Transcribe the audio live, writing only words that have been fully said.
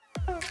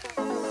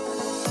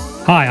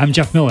Hi, I'm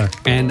Jeff Miller.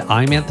 And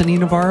I'm Anthony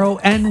Navarro,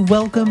 and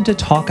welcome to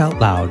Talk Out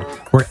Loud,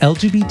 where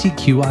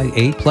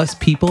LGBTQIA plus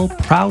people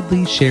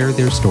proudly share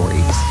their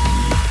stories.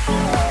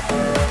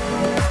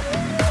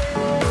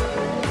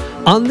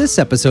 On this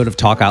episode of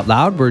Talk Out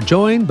Loud, we're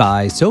joined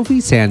by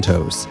Sophie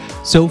Santos.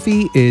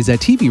 Sophie is a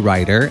TV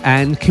writer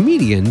and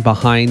comedian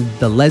behind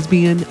the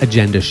Lesbian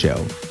Agenda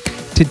show.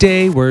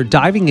 Today, we're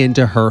diving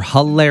into her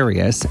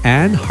hilarious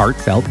and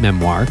heartfelt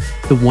memoir,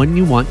 The One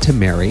You Want to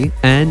Marry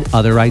and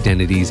Other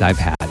Identities I've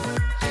Had.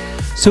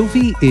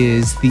 Sophie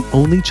is the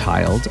only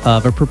child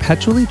of a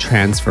perpetually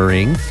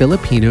transferring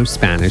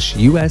Filipino-Spanish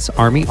U.S.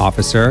 Army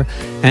officer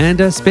and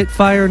a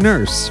Spitfire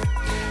nurse.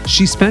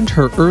 She spent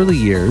her early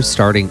years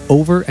starting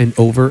over and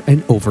over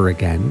and over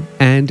again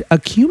and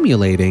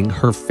accumulating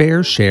her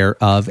fair share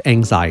of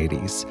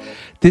anxieties.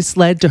 This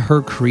led to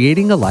her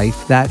creating a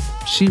life that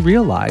she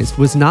realized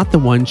was not the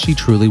one she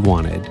truly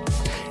wanted.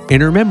 In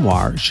her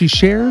memoir, she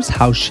shares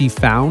how she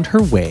found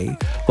her way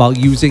while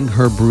using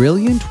her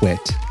brilliant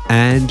wit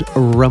and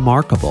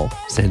remarkable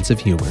sense of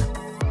humor.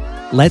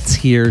 Let's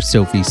hear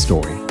Sophie's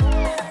story.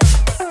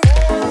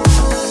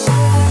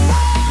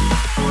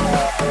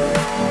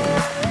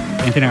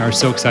 Anthony and I are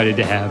so excited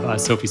to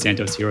have Sophie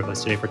Santos here with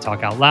us today for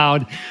Talk Out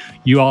Loud.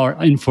 You all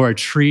are in for a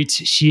treat.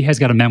 She has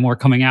got a memoir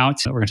coming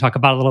out. We're going to talk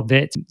about it a little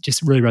bit.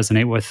 Just really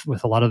resonate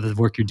with a lot of the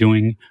work you're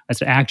doing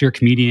as an actor,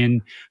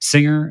 comedian,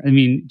 singer. I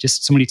mean,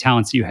 just so many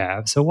talents you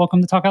have. So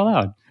welcome to Talk Out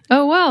Loud.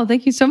 Oh, wow.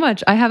 Thank you so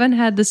much. I haven't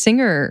had the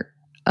singer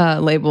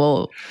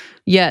label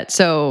yet,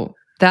 so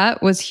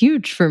that was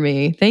huge for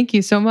me. Thank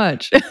you so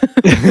much.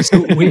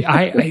 So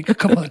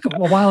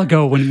a while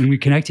ago when we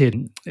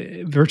connected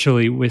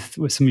virtually with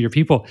some of your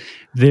people,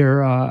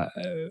 there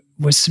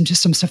was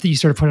some stuff that you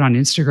started putting on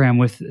Instagram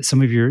with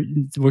some of your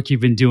work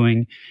you've been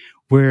doing,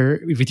 where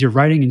with your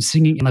writing and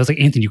singing, and I was like,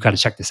 Anthony, you got to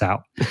check this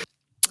out.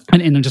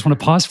 And I just want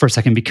to pause for a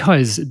second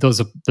because those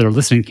that are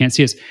listening can't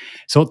see us.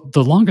 So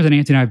the longer that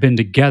Anthony and I have been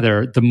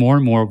together, the more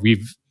and more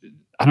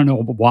I don't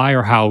know why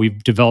or how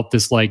we've developed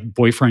this like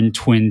boyfriend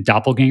twin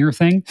doppelganger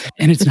thing.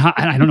 And it's not,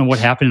 I don't know what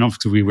happened. I don't know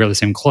if we wear the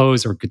same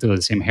clothes or go to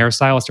the same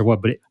hairstylist or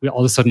what, but all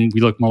of a sudden we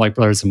look more like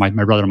brothers than my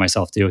brother and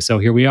myself do. So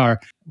here we are,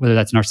 whether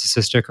that's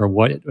narcissistic or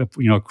what, a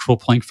cruel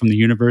plank from the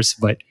universe,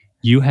 but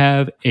you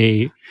have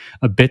a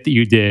bit that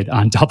you did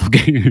on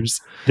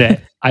doppelgangers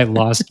that I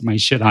lost my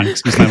shit on.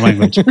 Excuse my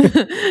language.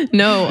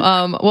 No,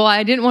 well,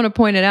 I didn't want to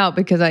point it out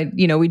because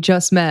we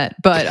just met,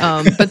 but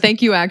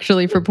thank you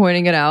actually for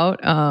pointing it out.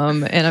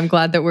 And I'm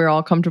glad that we're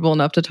all comfortable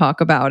enough to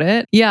talk about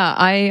it. Yeah,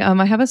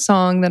 I have a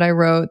song that I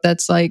wrote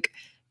that's like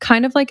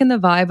kind of like in the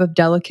vibe of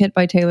Delicate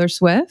by Taylor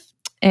Swift.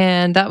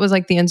 And that was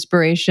like the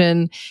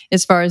inspiration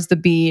as far as the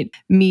beat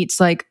meets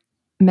like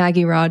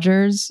Maggie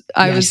Rogers.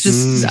 I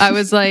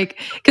was like,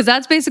 because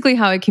that's basically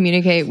how I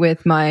communicate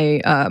with my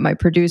my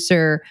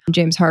producer,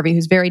 James Harvey,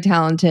 who's very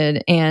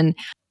talented. And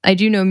I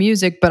do know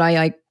music, but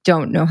I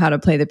don't know how to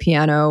play the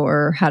piano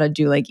or how to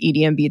do like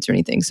EDM beats or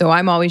anything. So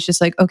I'm always just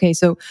like, okay,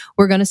 so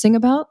we're going to sing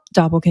about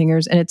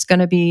doppelgangers and it's going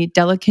to be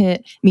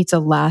Delicate meets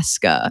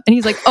Alaska. And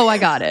he's like, oh, I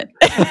got it.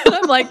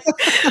 I'm like,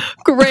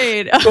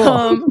 great. Cool.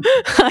 I'm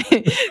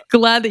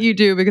glad that you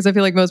do, because I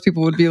feel like most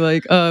people would be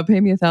like, pay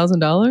me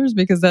 $1,000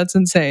 because that's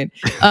insane.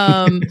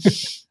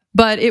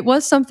 But it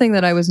was something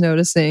that I was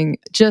noticing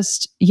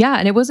and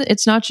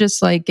it's not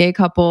just like gay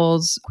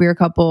couples, queer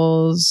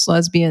couples,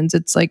 lesbians,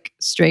 it's like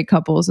straight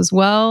couples as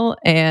well.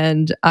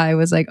 And I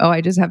was like, oh,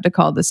 I just have to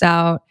call this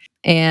out.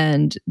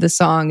 And the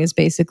song is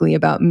basically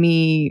about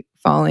me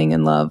falling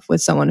in love with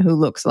someone who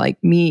looks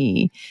like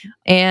me.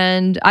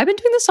 And I've been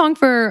doing this song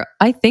for,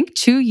 I think,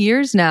 2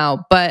 years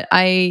now, but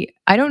I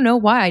don't know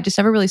why. I just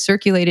never really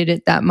circulated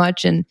it that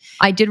much. And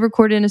I did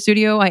record it in a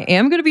studio. I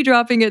am going to be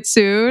dropping it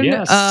soon.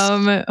 Yes.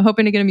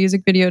 Hoping to get a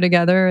music video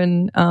together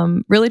and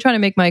really trying to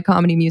make my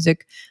comedy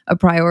music a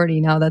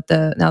priority now that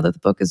the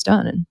book is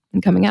done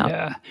and coming out.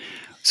 Yeah.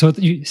 So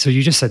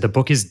you just said the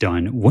book is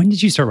done. When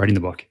did you start writing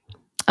the book?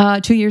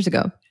 2 years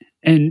ago.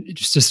 And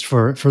just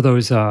for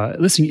those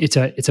listening, it's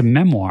a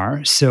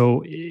memoir.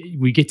 So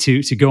we get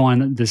to go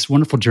on this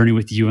wonderful journey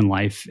with you in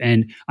life.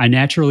 And I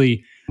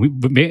naturally,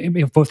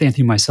 both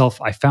Anthony and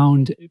myself, I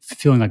found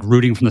feeling like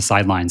rooting from the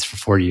sidelines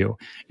for you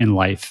in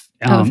life.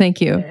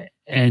 Thank you.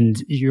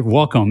 And you're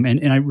welcome.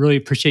 And I really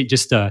appreciate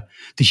just the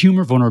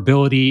humor,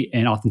 vulnerability,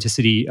 and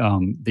authenticity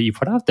that you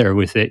put out there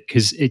with it.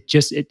 Because it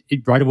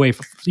right away,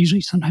 usually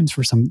sometimes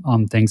for some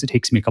things, it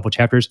takes me a couple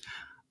chapters.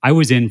 I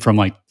was in from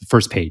like the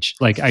first page.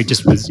 Like I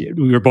just was,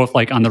 we were both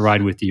like on the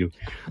ride with you.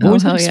 What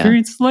was that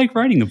experience like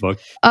writing the book?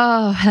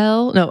 Oh,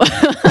 hell no.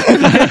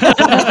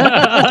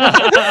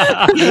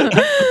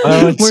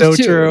 Oh, it's so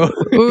true.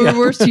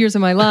 Worst years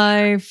of my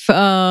life.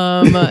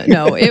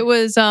 No, it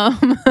was, I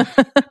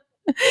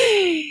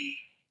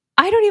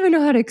don't even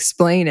know how to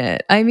explain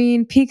it. I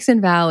mean, peaks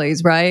and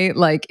valleys, right?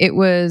 Like it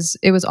was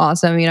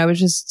awesome. I mean, I was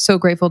just so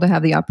grateful to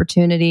have the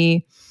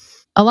opportunity.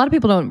 A lot of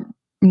people don't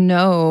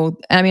know.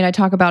 I mean, I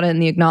talk about it in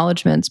the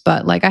acknowledgments,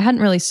 but like I had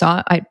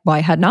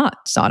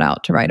not sought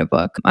out to write a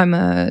book. I'm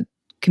a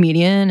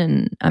comedian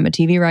and I'm a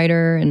TV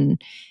writer,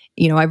 and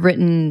I've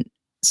written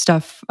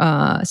stuff,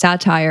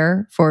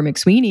 satire for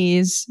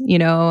McSweeney's,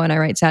 and I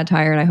write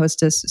satire and I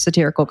host a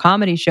satirical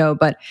comedy show,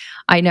 but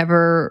I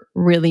never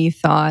really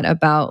thought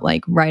about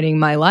like writing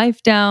my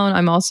life down.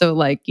 I'm also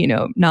like,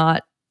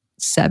 not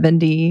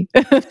 70,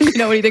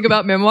 when you think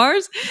about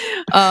memoirs.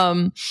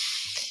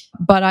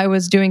 But I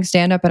was doing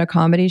stand-up at a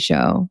comedy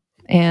show,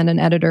 and an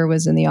editor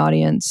was in the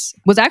audience,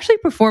 was actually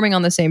performing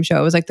on the same show.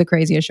 It was like the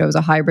craziest show. It was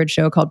a hybrid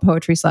show called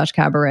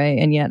Poetry/Cabaret.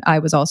 And yet I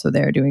was also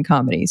there doing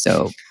comedy.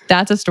 So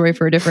that's a story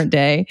for a different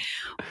day.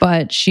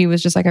 But she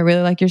was just like, I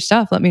really like your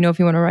stuff. Let me know if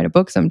you want to write a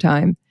book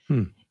sometime.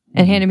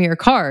 And handed me her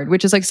card,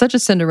 which is like such a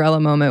Cinderella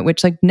moment,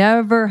 which like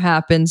never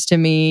happens to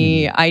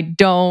me. I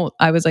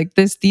was like,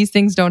 these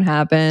things don't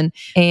happen.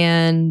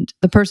 And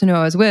the person who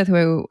I was with,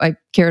 who I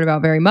cared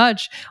about very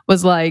much,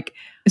 was like,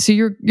 so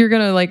you're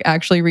going to like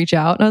actually reach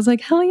out? And I was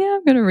like, hell yeah,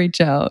 I'm going to reach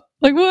out.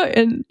 Like what?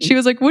 And she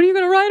was like, what are you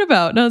going to write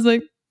about? And I was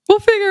like, we'll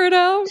figure it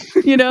out,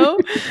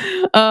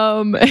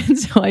 and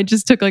so I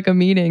just took like a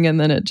meeting, and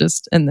then it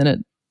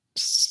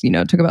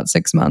took about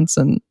 6 months,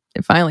 and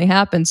it finally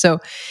happened. So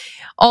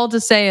all to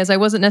say is I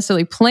wasn't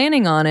necessarily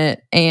planning on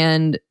it.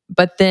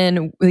 But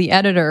then the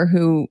editor,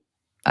 who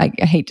I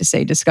hate to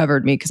say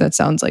discovered me because that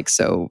sounds like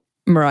so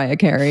Mariah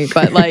Carey,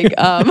 but like,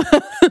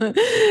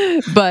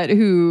 but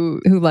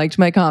who liked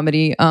my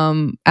comedy.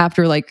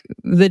 After like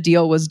the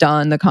deal was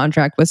done, the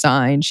contract was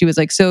signed, she was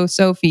like, so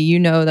Sophie,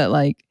 that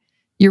like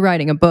you're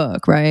writing a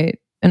book, right?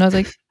 And I was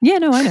like, yeah,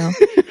 no, I know.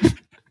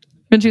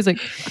 And she was like,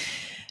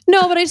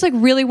 no, but I just like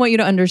really want you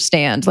to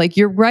understand, like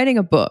you're writing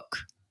a book.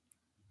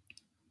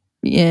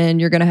 And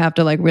you're going to have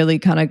to like really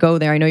kind of go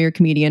there. I know you're a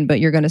comedian, but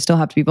you're going to still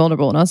have to be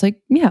vulnerable. And I was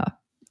like, yeah,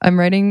 I'm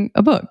writing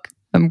a book.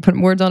 I'm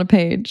putting words on a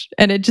page.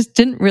 And it just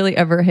didn't really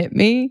ever hit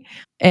me.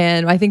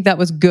 And I think that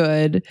was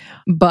good.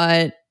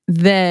 But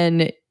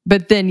then,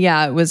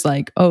 yeah, it was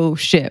like, oh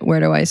shit, where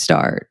do I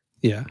start?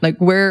 Yeah. Like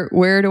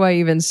where do I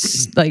even,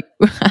 like,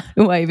 how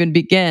do I even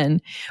begin?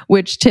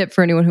 Which tip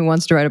for anyone who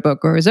wants to write a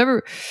book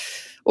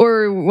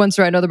or wants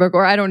to write another book,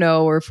 or I don't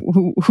know, or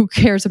who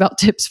cares about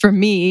tips from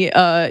me,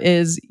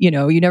 is, you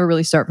never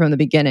really start from the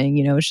beginning.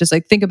 It's just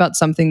like, think about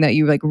something that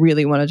you like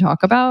really want to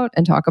talk about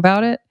and talk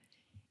about it.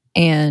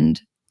 And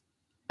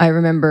I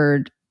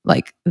remembered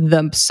like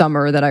the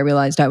summer that I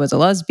realized I was a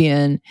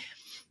lesbian,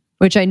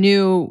 which I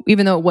knew,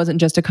 even though it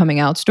wasn't just a coming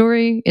out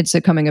story, it's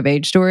a coming of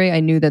age story. I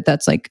knew that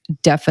that's like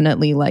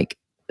definitely like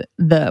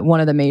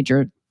one of the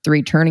major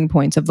 3 turning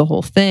points of the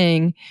whole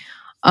thing.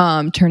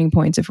 Turning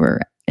points if we're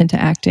into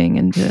acting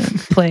and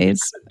plays.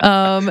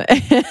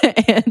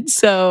 And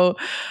so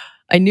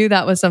I knew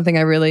that was something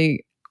I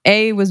really,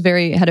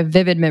 had a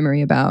vivid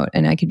memory about,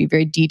 and I could be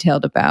very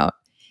detailed about.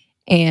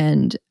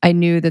 And I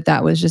knew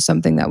that was just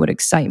something that would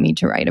excite me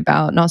to write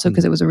about. And also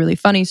because it was a really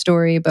funny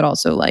story, but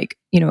also like,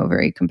 a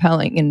very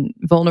compelling and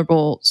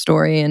vulnerable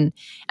story. And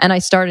I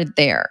started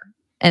there,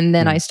 and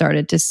then I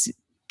started to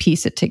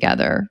piece it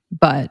together.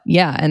 But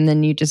yeah, and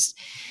then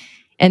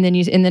and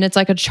then it's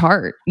like a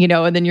chart,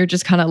 and then you're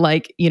just kind of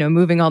like,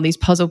 moving all these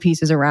puzzle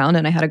pieces around.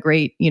 And I had a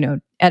great,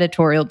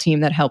 editorial team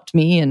that helped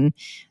me, and,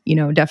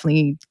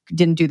 definitely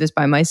didn't do this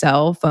by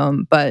myself.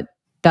 But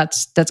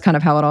that's kind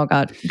of how it all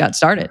got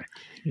started.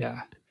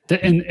 Yeah.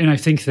 And I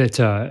think that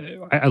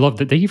I love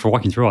that. Thank you for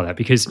walking through all that,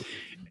 because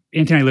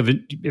Anthony and I live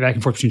back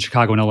and forth between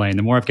Chicago and LA. And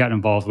the more I've gotten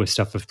involved with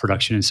stuff with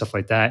production and stuff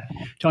like that,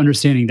 to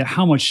understanding that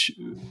how much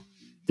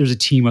there's a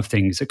team of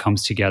things that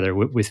comes together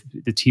with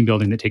the team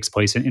building that takes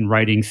place in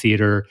writing,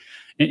 theater,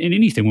 and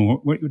anything.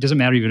 It doesn't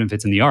matter even if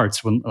it's in the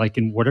arts, when like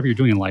in whatever you're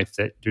doing in life,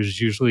 that there's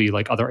usually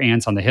like other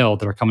ants on the hill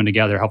that are coming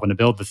together, helping to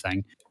build the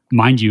thing.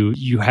 Mind you,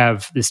 you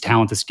have this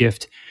talent, this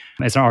gift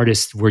as an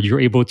artist where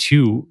you're able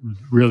to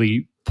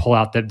really pull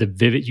out the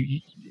vivid,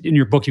 in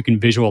your book, you can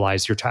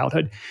visualize your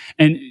childhood.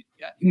 And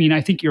I mean,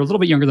 I think you're a little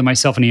bit younger than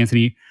myself and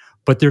Anthony,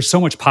 but there's so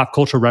much pop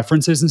culture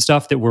references and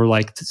stuff that were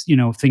like,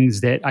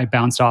 things that I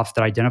bounced off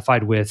that I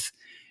identified with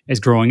as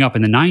growing up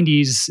in the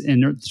 90s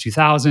and the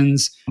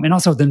 2000s. And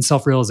also then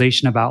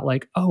self-realization about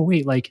like, oh,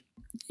 wait, like,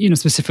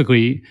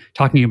 specifically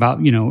talking about,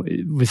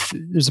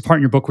 there's a part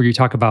in your book where you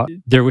talk about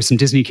there was some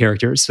Disney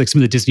characters, like some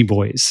of the Disney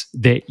boys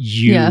that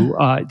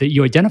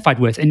you identified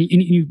with. And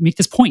you make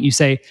this point, you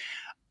say,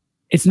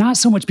 it's not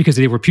so much because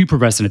they were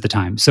pubescent at the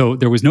time. So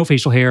there was no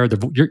facial hair.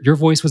 Your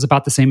voice was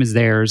about the same as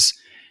theirs.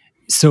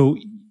 So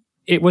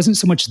it wasn't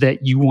so much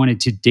that you wanted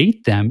to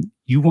date them.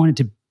 You wanted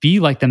to be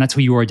like them. That's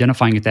who you were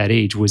identifying at that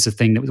age, was the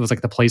thing that was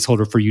like the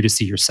placeholder for you to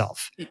see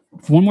yourself.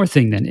 One more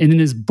thing then. And in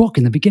this book,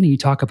 in the beginning, you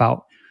talk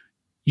about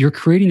you're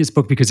creating this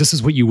book because this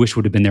is what you wish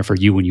would have been there for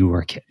you when you were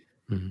a kid.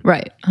 Mm-hmm.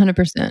 Right.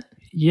 100%.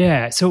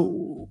 Yeah.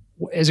 So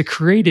as a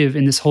creative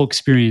in this whole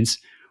experience,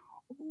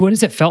 what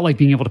has it felt like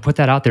being able to put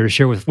that out there to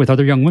share with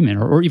other young women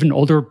or even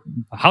older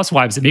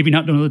housewives that maybe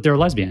not know that they're a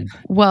lesbian?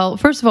 Well,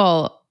 first of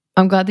all,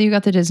 I'm glad that you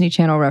got the Disney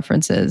Channel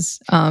references.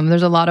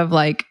 There's a lot of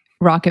like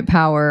Rocket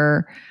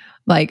Power.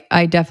 Like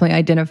I definitely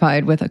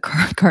identified with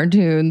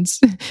cartoons.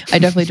 I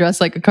definitely dressed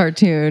like a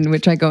cartoon,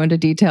 which I go into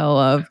detail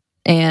of.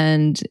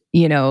 And,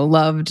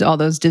 loved all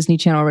those Disney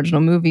Channel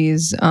original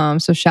movies.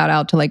 So shout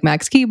out to like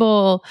Max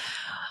Keeble,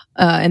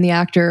 and the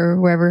actor,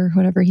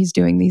 whatever he's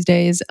doing these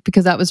days,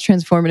 because that was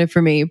transformative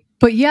for me.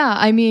 But yeah,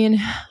 I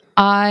mean,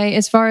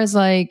 as far as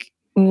like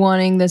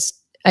wanting this,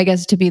 I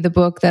guess, to be the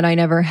book that I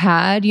never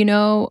had,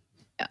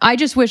 I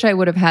just wish I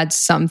would have had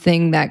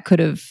something that could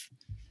have,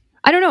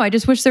 I don't know. I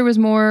just wish there was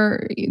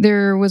more,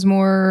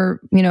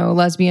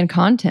 lesbian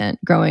content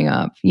growing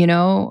up,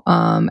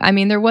 I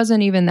mean, there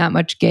wasn't even that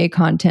much gay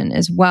content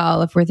as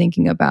well, if we're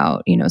thinking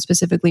about,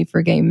 specifically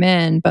for gay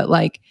men, but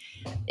like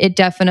it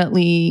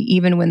definitely,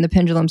 even when the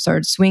pendulum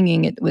started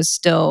swinging, it was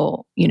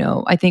still,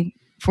 I think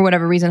for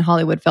whatever reason,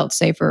 Hollywood felt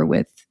safer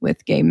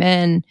with gay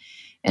men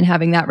and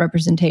having that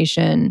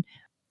representation.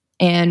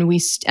 And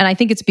I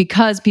think it's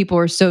because people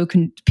are so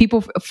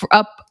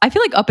I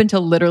feel like up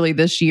until literally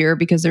this year,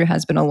 because there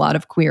has been a lot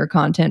of queer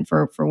content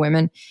for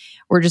women,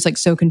 we're just like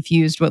so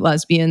confused what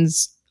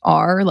lesbians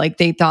are. Like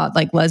they thought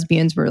like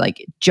lesbians were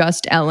like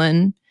just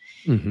Ellen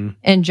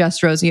and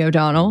just Rosie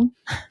O'Donnell,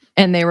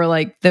 and they were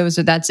like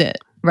that's it,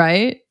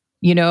 right?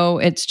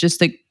 It's just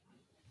like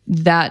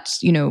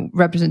that's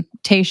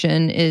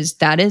representation is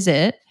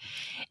it.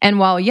 And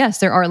while yes,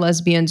 there are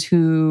lesbians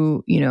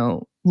who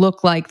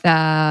look like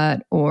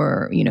that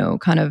or,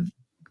 kind of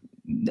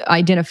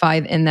identify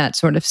in that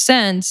sort of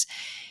sense,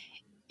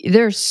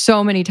 there's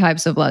so many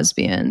types of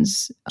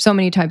lesbians, so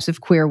many types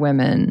of queer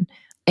women.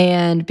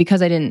 And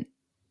because I didn't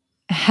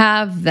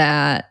have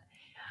that,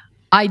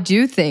 I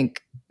do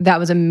think that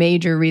was a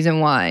major reason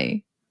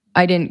why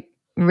I didn't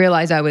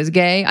realize I was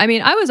gay. I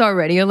mean, I was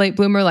already a late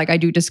bloomer. Like I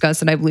do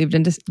discuss that I believed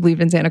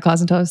in Santa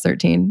Claus until I was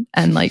 13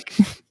 and like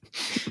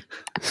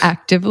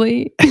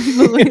actively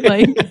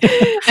like,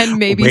 and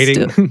maybe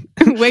waiting. Still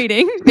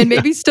waiting and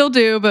maybe still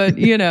do, but I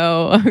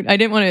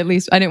didn't want to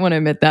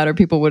admit that or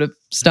people would have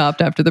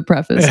stopped after the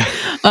preface.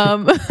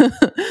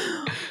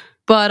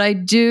 But I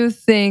do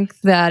think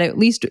that at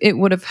least it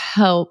would have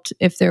helped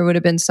if there would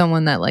have been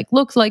someone that like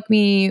looked like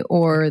me,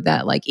 or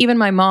that like even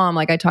my mom,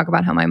 like I talk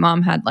about how my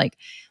mom had like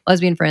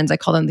lesbian friends. I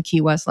call them the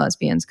Key West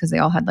lesbians because they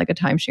all had like a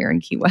timeshare in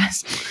Key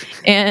West.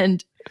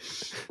 And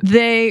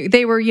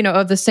they were,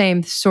 of the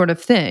same sort of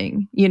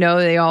thing,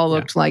 they all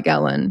looked like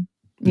Ellen,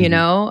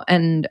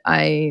 and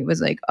I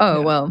was like,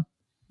 well,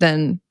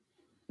 then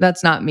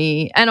that's not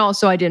me. And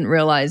also I didn't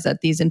realize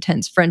that these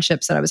intense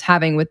friendships that I was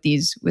having with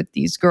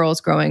these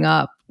girls growing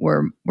up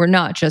were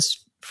not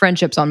just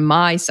friendships on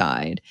my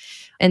side.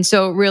 And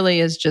so it really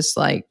is just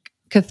like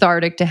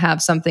cathartic to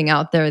have something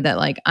out there that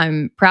like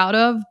I'm proud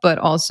of, but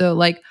also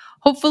like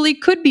hopefully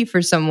could be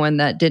for someone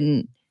that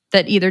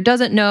either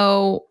doesn't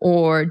know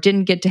or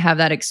didn't get to have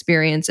that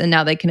experience. And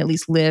now they can at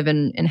least live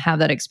and have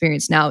that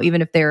experience now,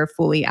 even if they're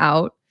fully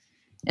out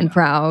and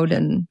proud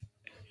and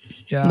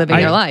living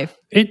their life.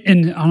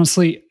 And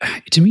honestly,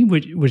 to me,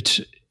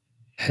 which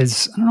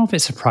has, I don't know if it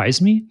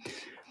surprised me,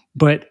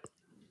 but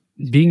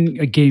being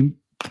a gay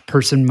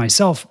person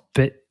myself,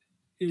 but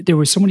there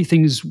were so many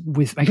things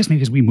with, I guess maybe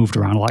because we moved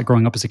around a lot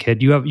growing up as a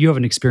kid. You have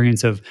an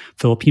experience of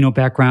Filipino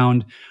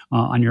background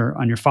on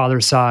your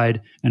father's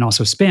side, and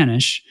also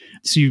Spanish.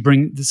 So you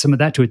bring some of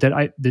that to it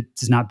that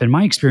has not been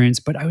my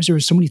experience. But there were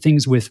so many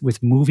things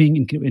with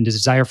moving and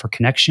desire for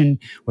connection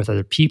with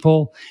other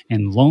people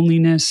and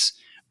loneliness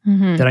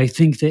that I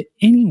think that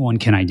anyone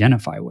can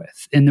identify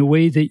with. And the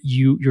way that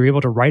you're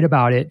able to write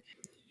about it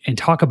and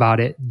talk about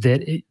it,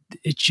 that it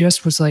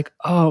just was like,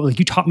 oh, like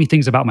you taught me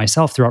things about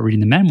myself throughout reading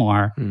the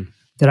memoir.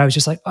 That I was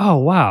just like, oh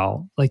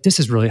wow, like this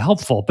is really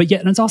helpful, but yet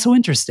and it's also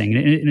interesting,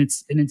 and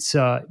it's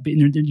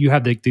you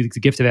have the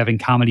gift of having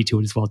comedy to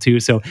it as well too.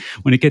 So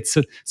when it gets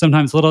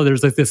sometimes little,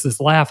 there's like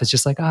this laugh. It's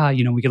just like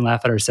we can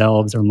laugh at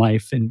ourselves or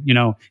life, and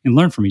and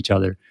learn from each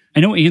other. I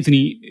know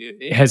Anthony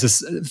has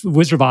this.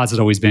 Wizard of Oz has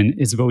always been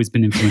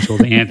influential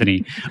to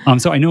Anthony.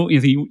 So I know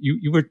Anthony,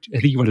 I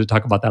think you wanted to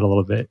talk about that a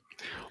little bit.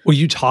 Well,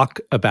 you talk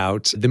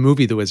about the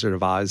movie The Wizard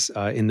of Oz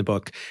in the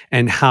book,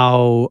 and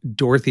how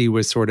Dorothy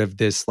was sort of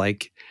this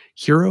like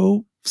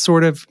hero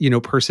sort of,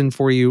 person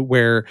for you,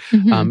 where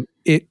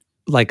it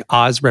like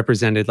Oz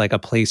represented like a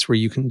place where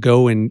you can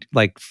go and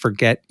like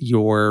forget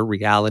your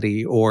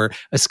reality or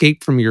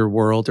escape from your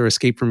world or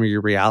escape from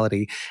your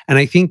reality. And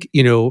I think,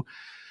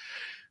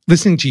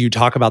 listening to you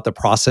talk about the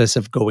process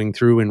of going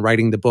through and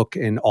writing the book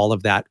and all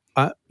of that,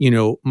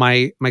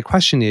 my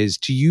question is,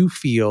 do you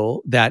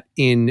feel that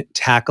in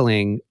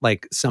tackling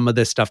like some of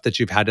the stuff that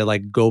you've had to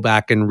like go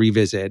back and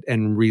revisit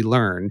and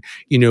relearn,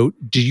 do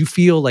you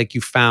feel like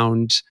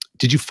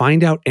did you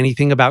find out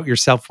anything about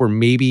yourself where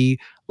maybe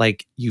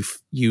like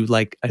you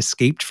like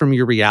escaped from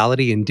your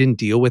reality and didn't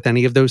deal with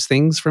any of those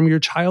things from your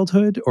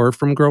childhood or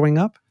from growing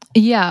up?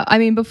 Yeah. I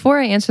mean, before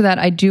I answer that,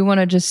 I do want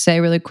to just say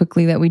really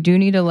quickly that we do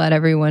need to let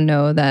everyone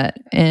know that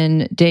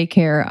in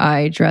daycare,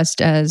 I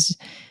dressed as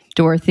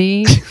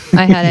Dorothy.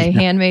 I had a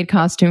handmade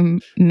costume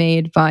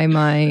made by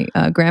my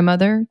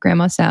grandmother,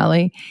 Grandma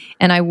Sally,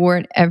 and I wore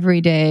it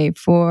every day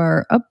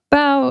for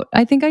about,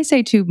 I think I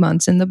say 2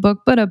 months in the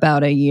book, but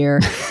about a year.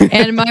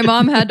 And my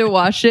mom had to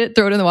wash it,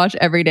 throw it in the wash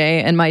every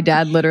day. And my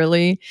dad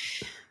literally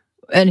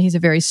and he's a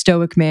very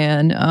stoic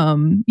man,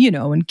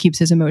 and keeps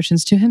his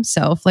emotions to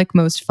himself, like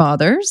most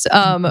fathers.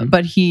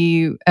 But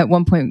he, at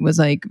one point, was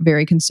like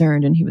very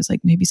concerned, and he was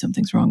like, maybe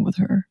something's wrong with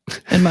her.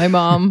 And my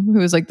mom, who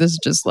was like this,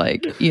 just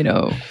like,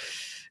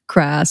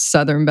 crass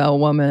Southern Belle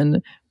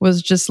woman,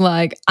 was just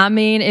like, I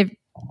mean,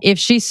 if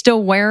she's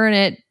still wearing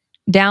it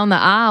down the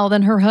aisle,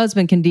 then her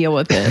husband can deal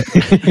with it,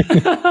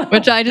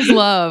 which I just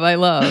love. I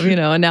love,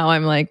 and now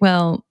I'm like,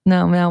 well,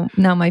 now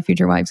my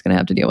future wife's going to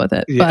have to deal with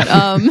it.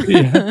 Yeah.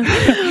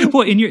 But,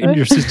 well, in your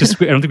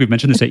just, I don't think we've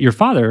mentioned this yet. Your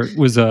father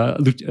was a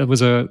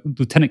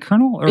lieutenant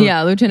colonel,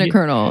 lieutenant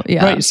colonel.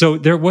 Yeah. Right. So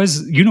there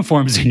was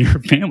uniforms in your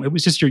family. It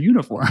was just your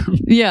uniform.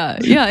 Yeah.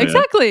 Yeah,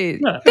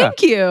 exactly. Yeah.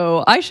 Thank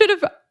you. I should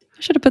have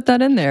put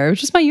that in there. It was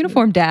just my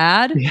uniform,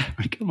 Dad. Yeah,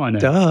 come on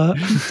now.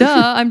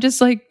 Duh. I'm just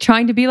like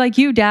trying to be like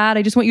you, Dad.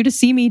 I just want you to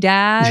see me,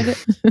 Dad.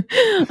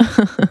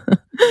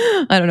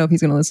 I don't know if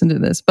he's going to listen to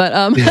this, but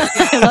I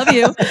love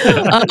you.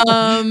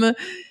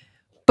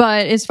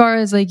 But as far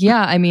as like,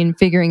 I mean,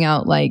 figuring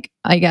out like,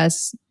 I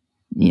guess,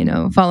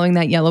 following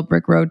that yellow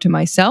brick road to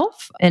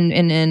myself and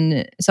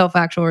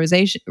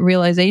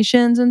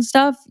realizations and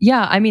stuff.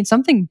 Yeah, I mean,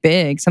 something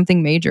big,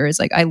 something major is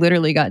like I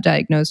literally got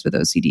diagnosed with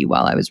OCD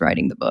while I was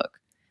writing the book.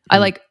 I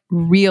like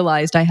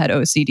realized I had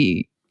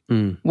OCD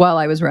while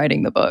I was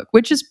writing the book,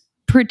 which is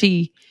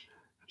pretty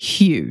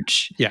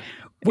huge. Yeah.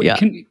 Wait,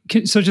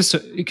 yeah. So just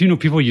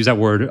people use that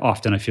word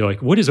often. I feel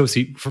like, what is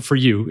OCD for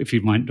you? If you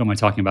don't mind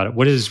talking about it,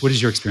 what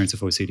is your experience of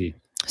OCD?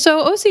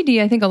 So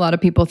OCD, I think a lot of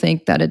people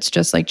think that it's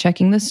just like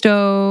checking the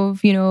stove,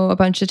 a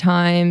bunch of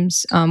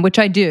times, which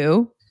I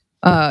do.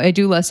 I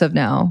do less of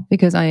now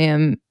because I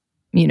am,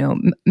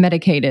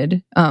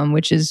 medicated,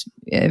 which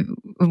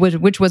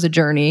was a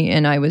journey,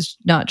 and I was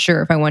not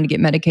sure if I wanted to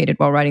get medicated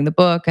while writing the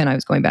book, and I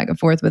was going back and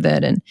forth with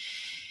it, and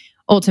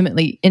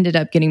ultimately ended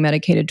up getting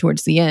medicated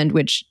towards the end,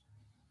 which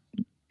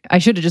I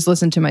should have just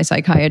listened to my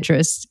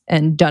psychiatrist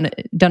and done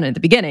it at the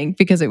beginning,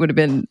 because it would have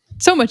been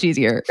so much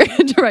easier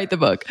to write the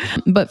book.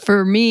 But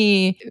for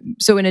me,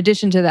 so in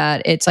addition to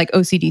that, it's like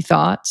OCD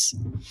thoughts,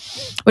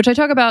 which I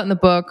talk about in the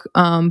book.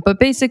 But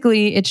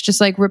basically, it's just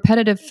like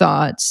repetitive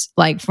thoughts.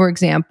 Like, for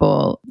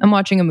example, I'm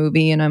watching a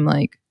movie and I'm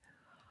like,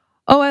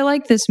 oh, I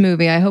like this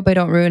movie. I hope I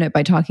don't ruin it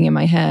by talking in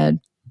my head.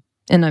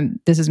 And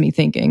this is me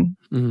thinking.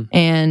 Mm-hmm.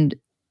 And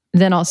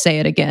then I'll say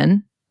it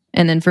again.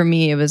 And then for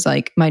me, it was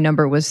like my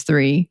number was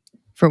 3.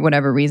 For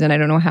whatever reason. I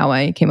don't know how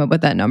I came up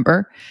with that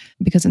number,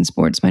 because in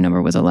sports, my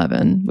number was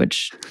 11,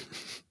 which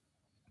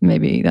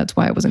maybe that's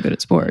why I wasn't good at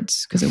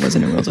sports, because it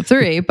wasn't in rules of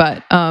 3.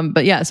 But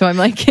yeah, so I'm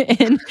like,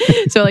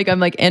 I'm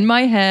like in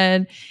my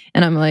head,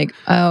 and I'm like,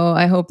 oh,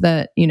 I hope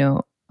that,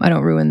 I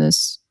don't ruin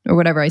this, or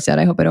whatever I said.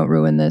 I hope I don't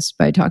ruin this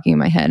by talking in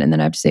my head. And then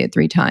I have to say it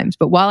 3 times.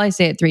 But while I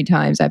say it 3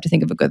 times, I have to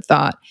think of a good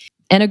thought.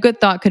 And a good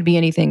thought could be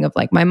anything of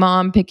like my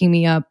mom picking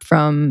me up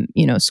from,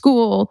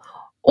 school,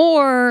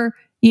 or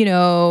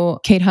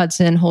Kate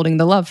Hudson holding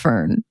the love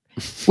fern,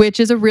 which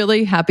is a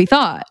really happy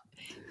thought.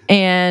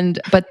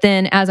 But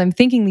then as I'm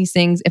thinking these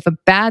things, if a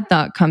bad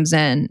thought comes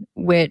in,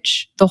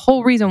 which the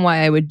whole reason why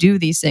I would do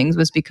these things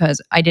was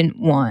because I didn't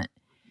want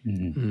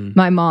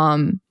my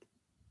mom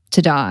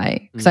to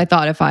die. Because I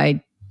thought if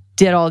I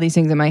did all these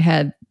things in my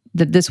head,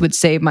 that this would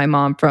save my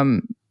mom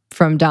from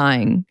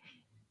dying,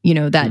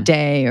 that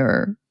day,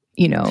 or,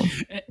 in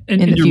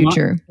the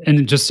future.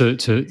 And just to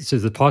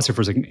the pause here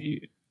for a second,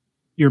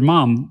 your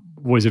mom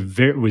was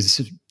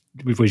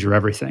your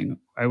everything.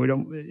 I would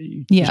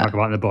talk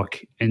about in the book,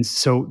 and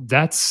so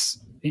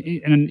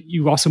and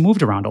you also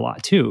moved around a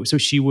lot too. So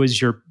she was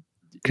your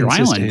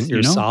island,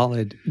 your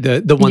solid,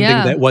 the one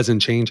thing that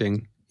wasn't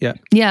changing.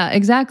 Yeah,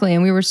 exactly.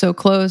 And we were so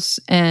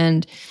close,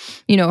 and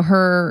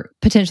her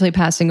potentially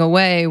passing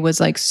away was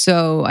like,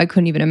 so I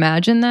couldn't even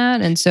imagine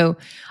that, and so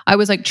I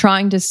was like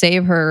trying to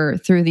save her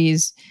through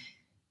these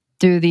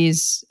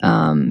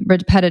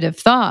repetitive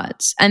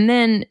thoughts, and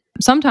then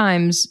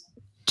sometimes,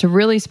 to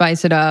really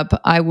spice it up,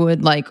 I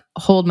would like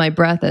hold my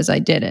breath as I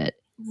did it.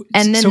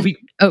 And then, Sophie,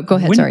 go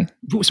ahead.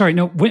 Sorry.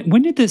 No.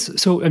 When did this?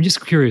 So I'm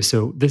just curious.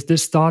 So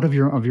this thought of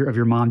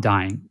your mom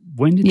dying.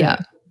 When did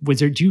that? Was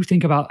there? Do you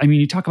think about? I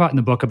mean, you talk about in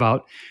the book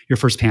about your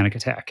first panic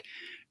attack.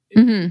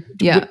 Mm-hmm.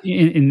 Yeah.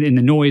 In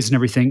the noise and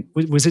everything.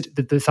 Was it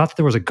the thought that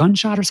there was a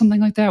gunshot or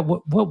something like that?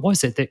 What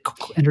was it that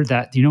entered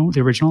that?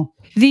 The original.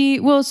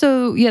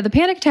 The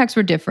panic attacks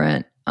were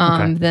different.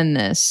 Than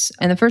this.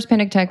 And the first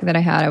panic attack that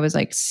I had, I was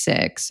like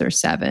 6 or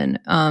 7.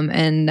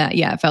 And that,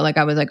 it felt like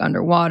I was like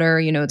underwater.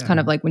 It's kind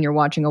of like when you're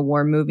watching a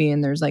war movie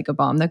and there's like a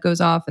bomb that goes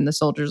off and the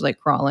soldiers like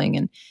crawling,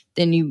 and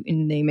then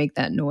they make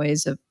that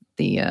noise of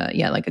the,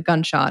 like a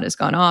gunshot has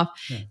gone off.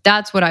 Yeah.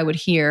 That's what I would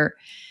hear.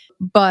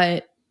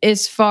 But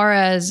as far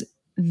as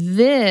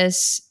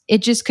this,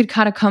 it just could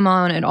kind of come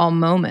on at all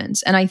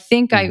moments. And I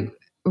think I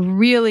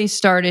really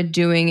started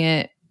doing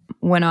it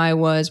when I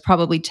was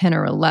probably 10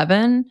 or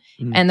 11.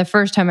 And the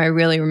first time I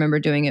really remember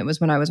doing it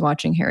was when I was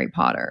watching Harry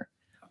Potter,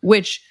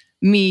 which,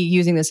 me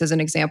using this as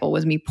an example,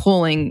 was me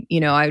pulling,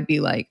 I would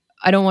be like,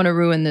 I don't want to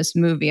ruin this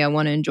movie. I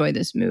want to enjoy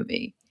this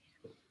movie.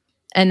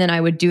 And then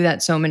I would do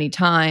that so many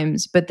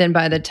times. But then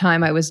by the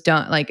time I was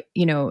done, like,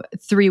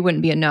 3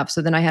 wouldn't be enough.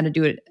 So then I had to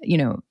do it,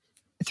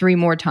 3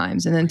 more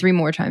times, and then 3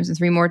 more times, and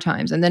 3 more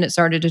times. And then it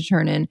started to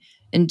turn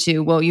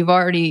into, well, you've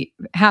already,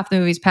 half the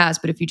movie's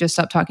passed, but if you just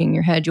stop talking in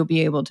your head, you'll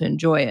be able to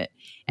enjoy it.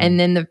 And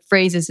then the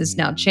phrase has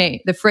now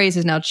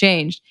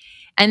changed.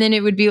 And then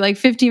it would be like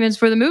 15 minutes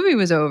before the movie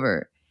was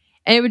over.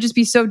 And it would just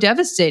be so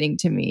devastating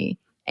to me.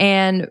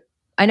 And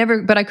I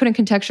couldn't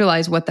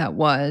contextualize what that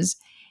was.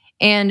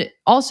 And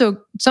also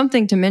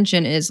something to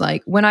mention is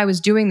like when I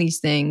was doing these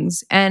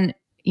things and,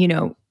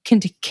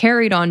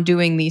 carried on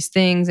doing these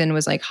things and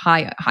was like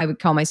I would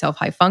call myself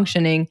high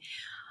functioning,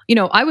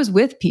 I was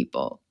with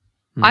people.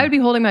 I would be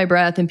holding my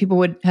breath and people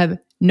would have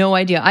no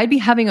idea. I'd be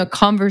having a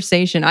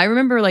conversation. I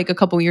remember like a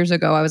couple years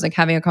ago, I was like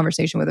having a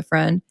conversation with a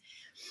friend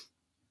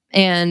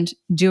and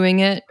doing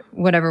it,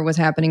 whatever was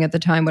happening at the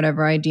time,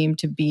 whatever I deemed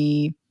to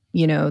be,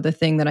 the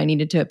thing that I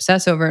needed to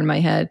obsess over in my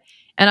head.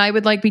 And I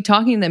would like be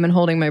talking to them and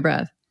holding my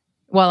breath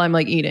while I'm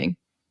like eating.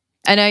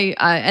 And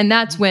and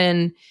that's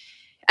when,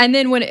 and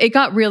then when it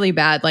got really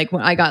bad, like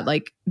when I got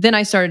like, then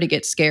I started to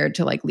get scared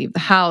to like leave the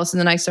house. And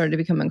then I started to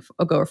become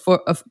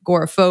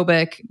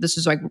agoraphobic. This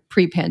was like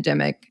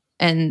pre-pandemic.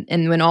 And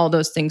when all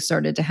those things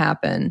started to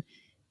happen,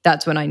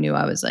 that's when I knew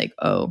I was like,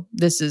 oh,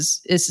 this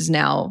is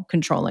now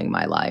controlling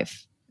my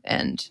life.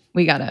 And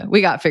we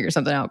gotta figure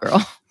something out,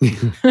 girl.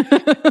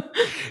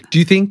 Do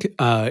you think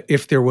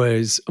if there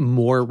was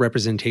more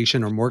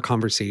representation or more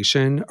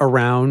conversation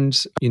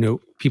around,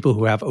 people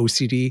who have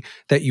OCD,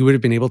 that you would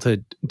have been able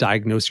to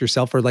diagnose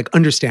yourself or like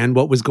understand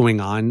what was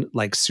going on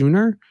like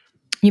sooner?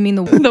 You mean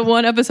the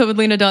one episode with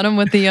Lena Dunham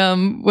with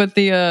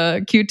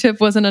the Q-tip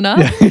wasn't enough?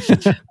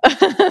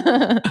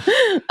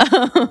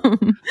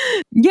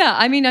 Yeah,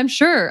 I mean, I'm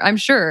sure.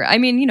 I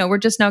mean, we're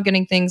just now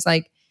getting things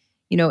like,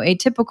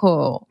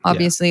 Atypical,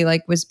 obviously,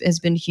 like has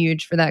been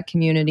huge for that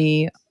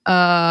community.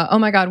 Oh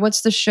my God,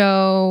 what's the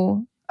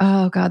show?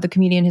 Oh God, the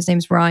comedian, his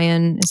name's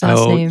Ryan. His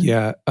last name.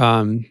 Yeah.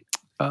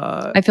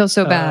 I feel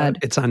so bad.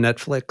 It's on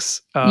Netflix.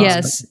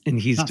 Yes.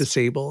 And he's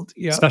disabled.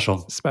 Yeah.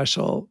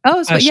 Special.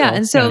 Oh, so, yeah.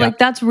 And so like,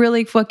 that's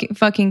really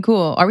fucking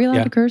cool. Are we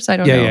allowed to curse? I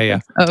don't know. Yeah.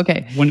 Oh,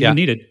 okay. When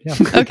needed. Yeah.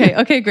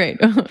 Okay, great.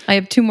 I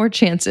have 2 more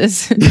chances.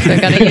 So I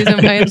gotta use them.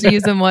 I have to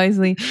use them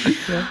wisely.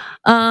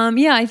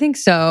 Yeah, I think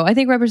so. I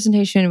think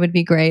representation would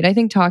be great. I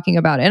think talking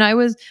about it. And I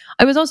was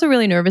also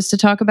really nervous to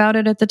talk about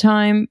it at the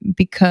time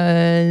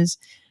because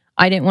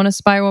I didn't want to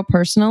spiral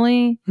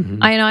personally.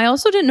 Mm-hmm. And I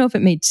also didn't know if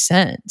it made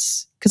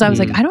sense because I was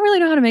like, I don't really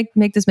know how to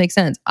make this make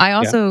sense. I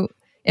also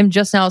am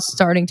just now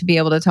starting to be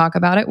able to talk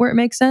about it where it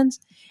makes sense.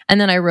 And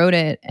then I wrote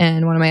it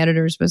and one of my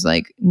editors was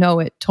like, no,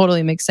 it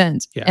totally makes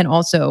sense. Yeah. And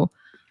also,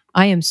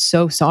 I am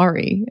so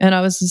sorry. And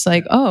I was just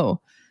like, oh,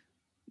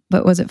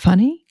 but was it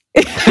funny?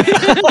 And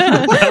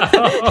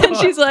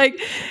she's like,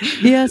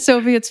 yeah,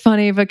 Sophie, it's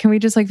funny, but can we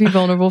just like be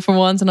vulnerable for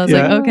once? And I was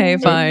like, okay,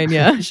 fine.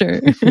 Yeah,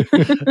 sure.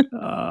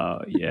 Oh,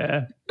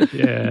 yeah.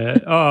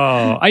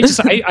 Oh, I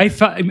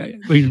felt, I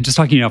mean, just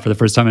talking for the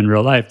first time in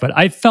real life, but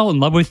I fell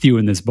in love with you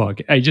in this book.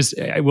 I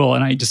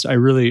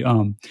really,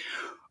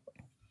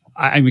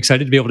 I'm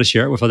excited to be able to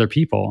share it with other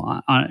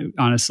people,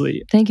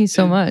 honestly. Thank you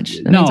so much.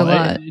 That means a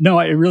lot.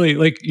 I really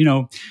like,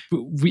 Anthony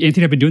and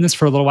I have been doing this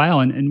for a little while.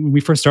 And when we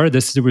first started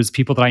this, there was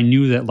people that I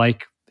knew that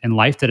like in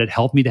life that had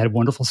helped me, that had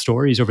wonderful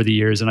stories over the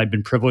years. And I've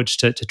been privileged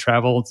to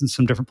travel to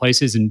some different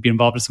places and be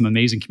involved in some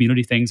amazing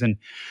community things. And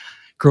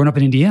growing up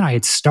in Indiana, I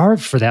had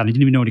starved for that. And I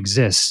didn't even know it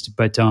existed.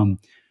 But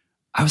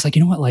I was like,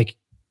 you know what, like,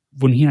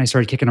 when he and I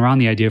started kicking around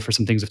the idea for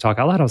some things of Talk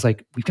Out Loud, I was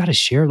like, we've got to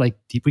share, we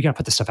got to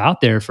put this stuff out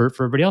there for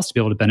everybody else to be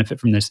able to benefit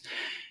from this.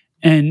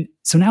 And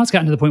so now it's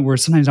gotten to the point where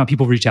sometimes now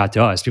people reach out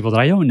to us, people that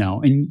I don't know,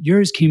 and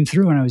yours came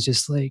through and I was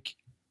just like,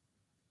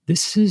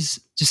 this is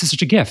just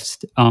such a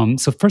gift.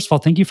 So first of all,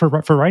 thank you for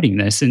writing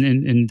this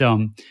and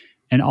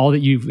all that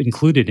you've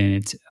included in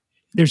it.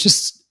 There's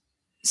just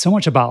so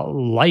much about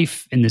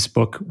life in this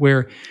book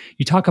where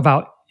you talk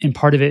about, in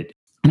part of it,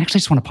 and actually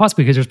I just want to pause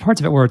because there's parts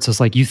of it where it's just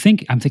like,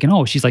 I'm thinking,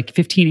 oh, she's like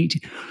 15,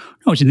 18.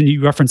 No, and then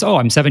you reference, oh,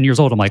 I'm 7 years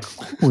old. I'm like,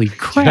 holy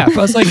crap.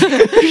 I was like,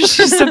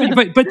 she's 7.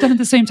 But then at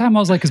the same time, I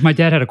was like, because my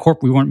dad had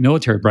we weren't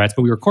military brats,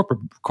 but we were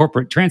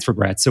corporate transfer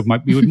brats. So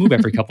we would move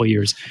every couple of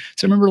years.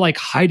 So I remember like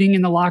hiding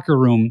in the locker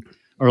room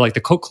or like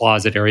the coat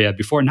closet area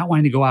before, not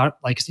wanting to go out,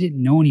 like, because I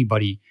didn't know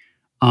anybody.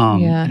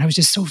 And I was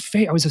just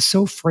I was just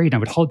so afraid. I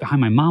would hold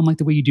behind my mom like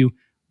the way you do.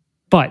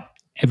 But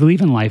I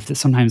believe in life that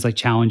sometimes like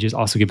challenges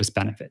also give us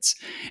benefits.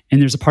 And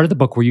there's a part of the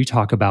book where you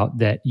talk about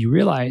that you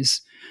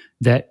realize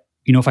that,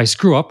 if I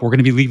screw up, we're going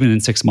to be leaving in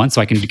 6 months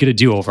so I can get a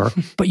do-over.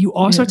 But you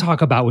also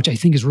talk about, which I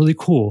think is really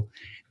cool,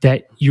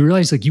 that you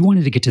realize like you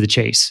wanted to get to the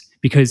chase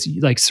because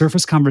like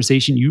surface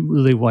conversation, you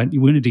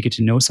wanted to get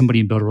to know somebody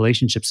and build a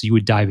relationship so you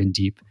would dive in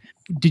deep.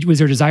 Was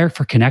there a desire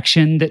for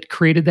connection that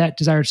created that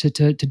desire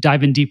to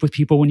dive in deep with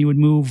people when you would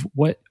move?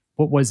 What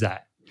was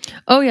that?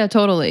 Oh yeah,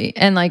 totally.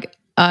 And like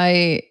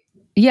I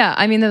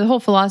mean, the whole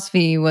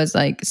philosophy was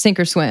like sink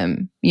or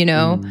swim,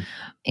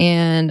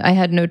 and I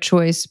had no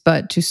choice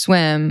but to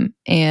swim.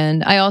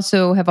 And I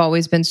also have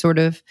always been sort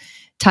of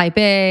type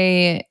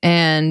A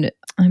and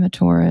I'm a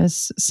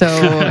Taurus, so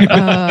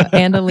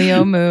and a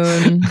Leo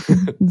moon.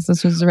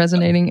 This was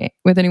resonating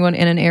with anyone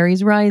in an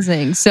Aries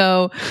rising.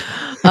 So,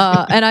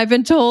 and I've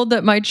been told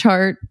that my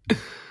chart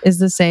is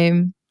the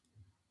same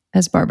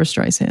as Barbara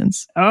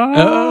Streisand's.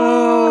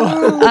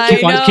 I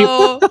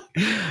know.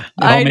 It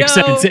all makes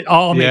sense. It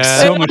all makes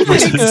so much more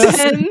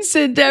sense.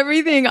 And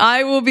everything.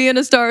 I will be in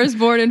A Star Is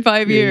Born in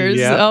 5 years.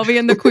 I'll be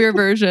in the queer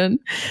version.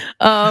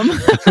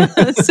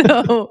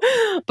 So,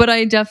 but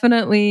I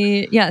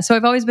definitely, so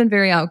I've always been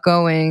very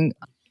outgoing,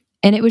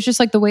 and it was just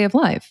like the way of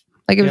life.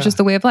 Like it was just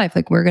the way of life.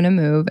 Like we're going to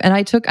move. And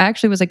I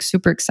actually was like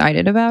super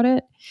excited about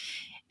it.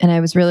 And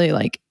I was really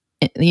like,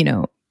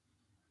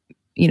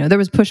 there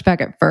was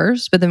pushback at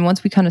first, but then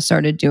once we kind of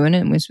started doing it,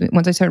 and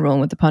once I started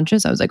rolling with the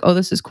punches, I was like, oh,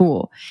 this is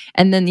cool.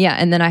 And then,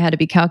 and then I had to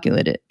be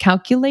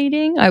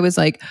calculating. I was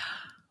like,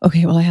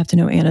 okay, well, I have to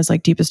know Anna's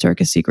like deepest,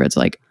 darkest secrets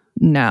like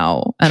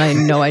now. And I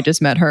know I just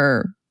met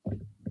her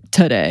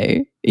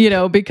today,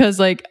 because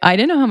like, I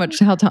didn't know how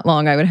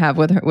long I would have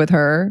with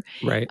her.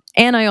 Right.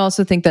 And I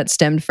also think that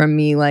stemmed from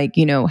me, like,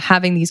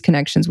 having these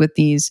connections with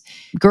these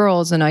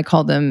girls, and I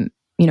call them,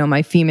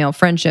 my female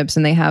friendships.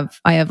 And I have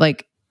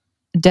like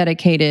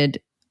dedicated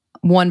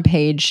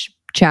 1-page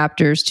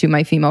chapters to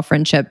my female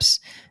friendships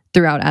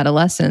throughout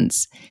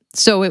adolescence.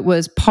 So it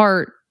was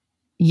part,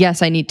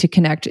 yes, I need to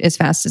connect as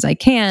fast as I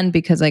can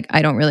because like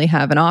I don't really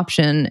have an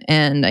option,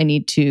 and I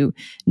need to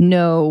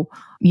know,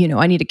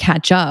 I need to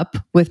catch up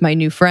with my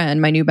new friend,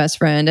 my new best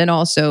friend. And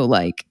also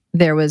like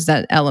there was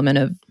that element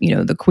of,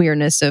 the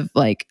queerness of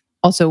like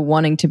also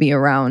wanting to be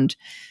around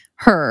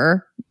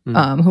her,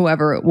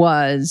 whoever it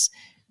was,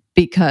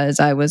 because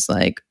I was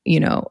like,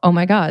 oh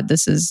my God,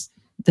 this is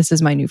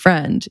my new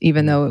friend,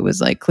 even though it was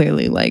like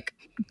clearly like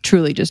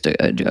truly just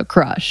a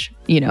crush,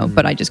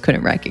 but I just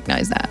couldn't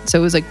recognize that. So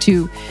it was like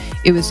two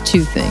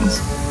things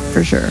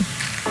for sure.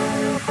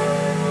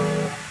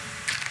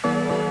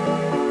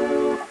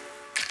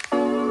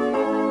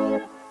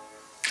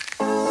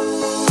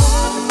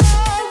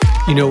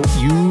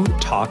 You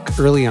talk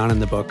early on in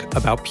the book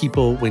about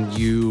people when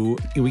you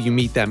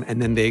meet them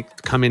and then they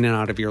come in and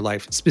out of your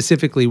life,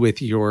 specifically with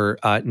your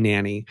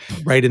nanny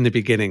right in the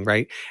beginning,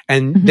 right?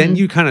 And then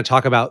you kind of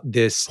talk about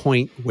this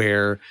point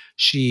where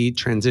she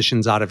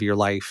transitions out of your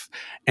life,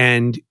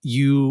 and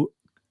you,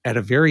 at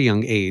a very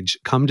young age,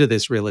 come to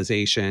this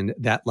realization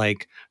that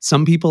like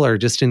some people are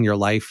just in your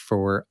life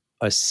for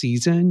a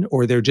season,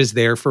 or they're just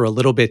there for a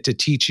little bit to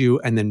teach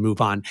you and then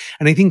move on.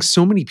 And I think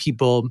so many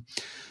people,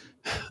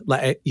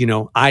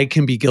 I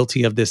can be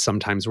guilty of this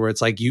sometimes, where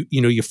it's like,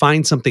 you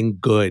find something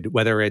good,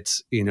 whether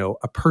it's,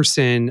 a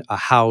person, a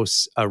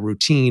house, a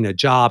routine, a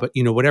job,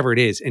 whatever it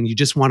is. And you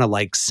just want to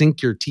like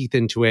sink your teeth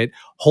into it,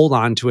 hold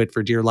on to it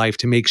for dear life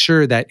to make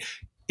sure that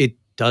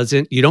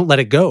you don't let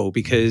it go,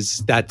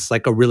 because that's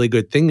like a really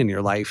good thing in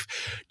your life.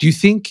 Do you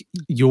think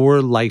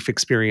your life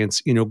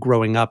experience,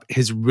 growing up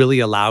has really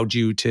allowed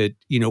you to,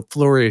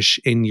 flourish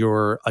in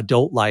your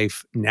adult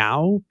life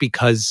now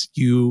because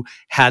you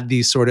had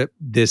this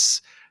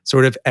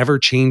sort of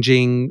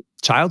ever-changing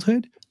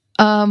childhood?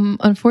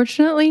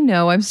 Unfortunately,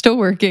 no. I'm still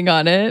working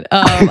on it.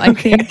 I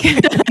think.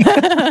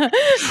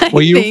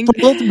 You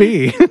fooled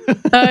me.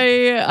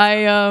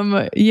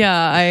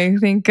 I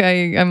think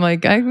I'm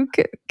like,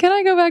 can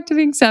I go back to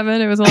being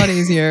 7? It was a lot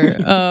easier.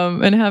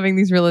 And having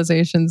these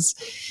realizations.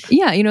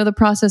 Yeah, the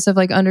process of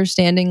like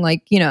understanding,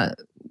 like,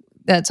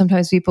 that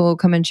sometimes people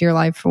come into your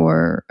life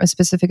for a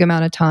specific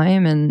amount of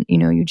time, and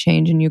you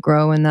change and you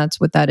grow, and that's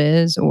what that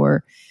is.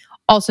 Or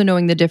also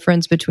knowing the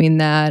difference between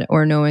that,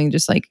 or knowing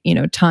just like,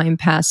 time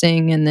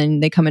passing and then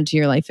they come into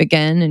your life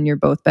again and you're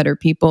both better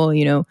people,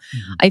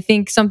 I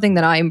think something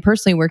that I'm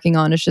personally working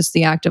on is just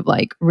the act of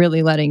like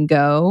really letting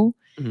go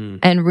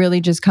and really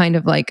just kind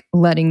of like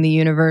letting the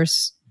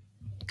universe,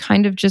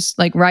 kind of just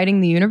like writing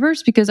the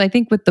universe, because I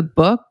think with the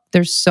book,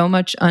 there's so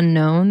much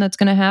unknown that's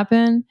going to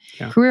happen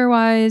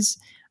career-wise,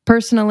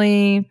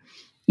 personally,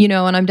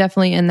 and I'm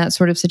definitely in that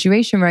sort of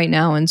situation right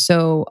now. And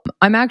so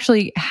I'm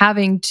actually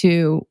having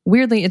to,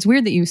 it's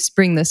weird that you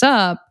bring this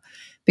up,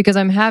 because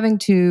I'm having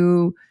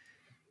to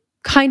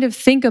kind of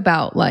think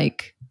about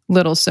like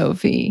little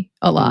Sophie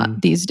a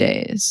lot these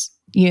days,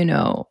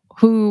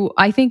 who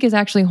I think is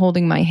actually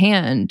holding my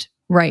hand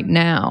right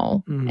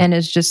now and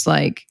is just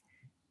like,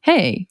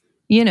 hey,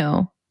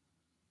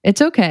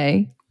 it's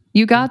okay.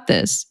 You got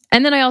this.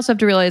 And then I also have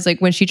to realize, like,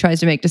 when she tries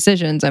to make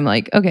decisions, I'm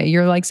like, okay,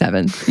 you're like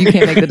 7. You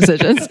can't make the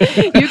decisions.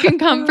 You can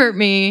comfort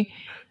me.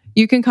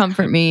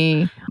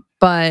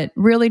 But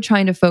really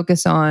trying to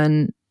focus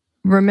on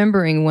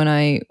remembering when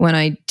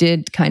I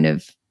did kind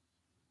of,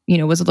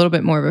 was a little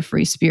bit more of a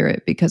free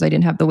spirit, because I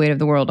didn't have the weight of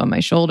the world on my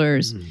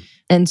shoulders.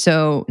 And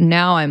so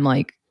now I'm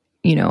like,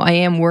 I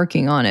am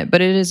working on it,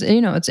 but it is,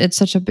 it's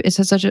such a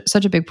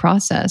big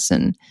process.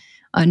 And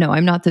no,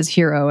 I'm not this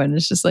hero. And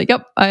it's just like,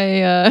 yep,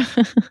 I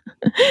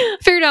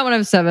figured out when I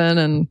was 7,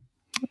 and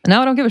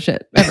now I don't give a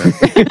shit ever.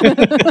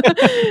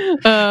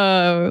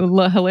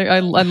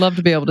 I'd love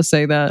to be able to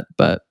say that,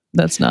 but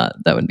that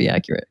wouldn't be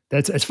accurate.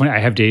 It's funny. I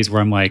have days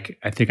where I'm like,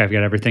 I think I've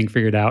got everything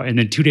figured out. And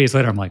then 2 days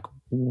later, I'm like,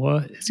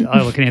 what?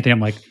 I look at Anthony, I'm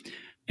like,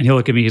 And he'll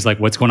look at me. He's like,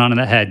 "What's going on in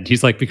that head?"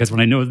 He's like, "Because when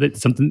I know that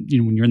something,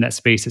 when you're in that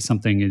space, that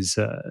something's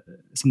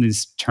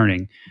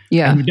turning."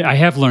 Yeah. And I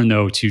have learned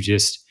though to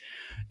just,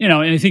 and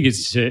I think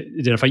it's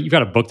if you've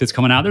got a book that's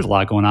coming out, there's a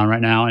lot going on right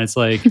now, and it's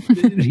like,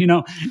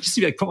 just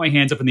to put my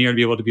hands up in the air and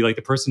be able to be like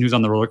the person who's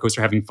on the roller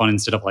coaster having fun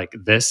instead of like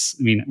this.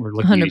 I mean, we're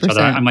looking at each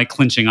other. 100%. I'm like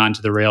clinching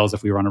onto the rails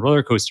if we were on a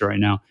roller coaster right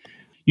now.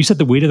 You said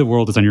the weight of the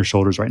world is on your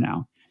shoulders right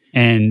now,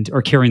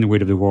 or carrying the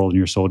weight of the world on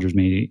your shoulders,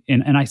 maybe.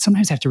 And I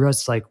sometimes have to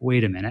realize, it's like,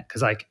 wait a minute,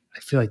 because like I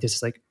feel like this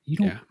is like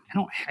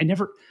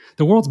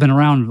the world's been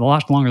around a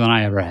lot longer than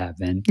I ever have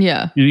been.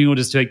 Yeah.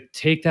 Just to like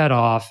take that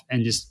off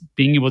and just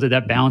being able to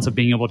that balance of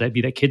being able to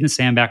be that kid in the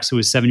sandbox who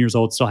is 7 years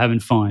old, still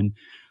having fun,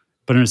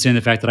 but understand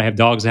the fact that I have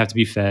dogs that have to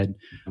be fed,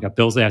 I got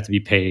bills that have to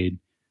be paid.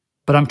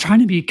 But I'm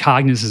trying to be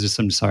cognizant.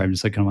 I'm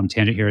just like kind of on a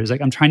tangent here. It's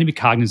like I'm trying to be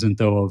cognizant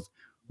though of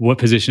what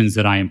positions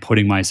that I am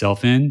putting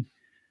myself in,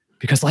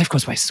 because life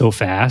goes by so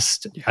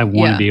fast. I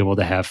want to be able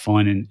to have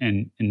fun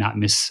and not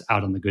miss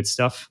out on the good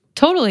stuff.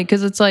 Totally.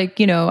 Because it's like,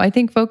 I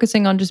think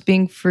focusing on just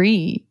being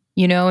free,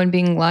 and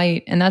being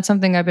light. And that's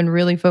something I've been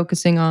really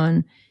focusing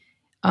on,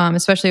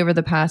 especially over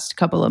the past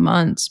couple of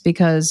months,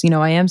 because,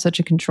 I am such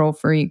a control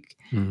freak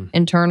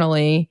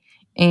internally,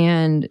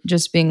 and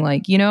just being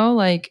like,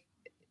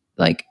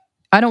 like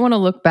I don't want to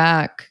look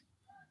back,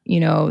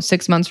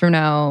 6 months from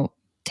now,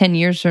 10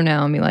 years from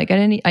now and be like, I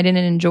didn't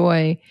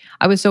enjoy.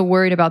 I was so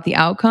worried about the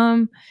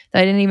outcome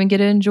that I didn't even get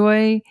to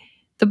enjoy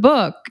the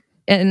book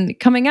and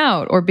coming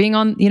out or being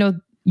on,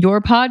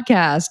 your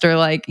podcast or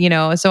like,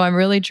 so I'm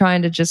really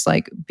trying to just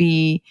like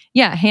be,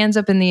 hands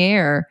up in the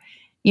air,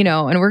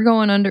 and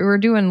we're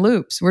doing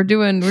loops, we're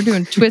doing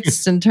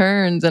twists and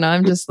turns. And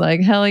I'm just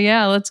like, hell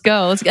yeah, let's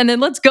go. And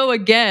then let's go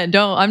again.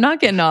 I'm not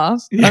getting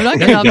off. I'm not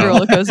getting off the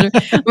roller coaster.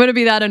 I'm going to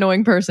be that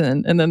annoying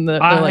person. And then they're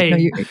like, no,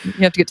 you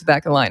have to get to the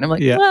back of the line. I'm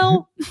like,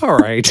 well, all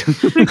right.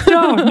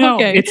 no,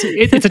 okay.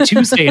 It's a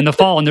Tuesday in the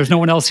fall and there's no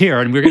one else here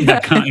and we're getting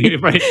back on,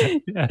 right?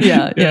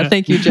 Yeah.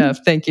 Thank you, Jeff.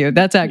 Thank you.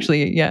 That's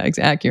actually, it's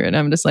accurate.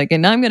 I'm just like,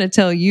 and I'm going to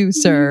tell you,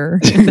 sir,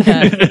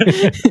 that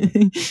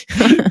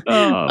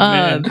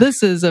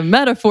this is a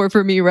metaphor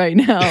for me right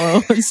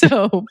now.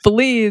 So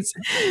please,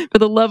 for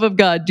the love of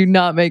God, do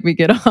not make me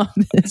get off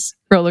this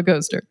roller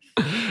coaster.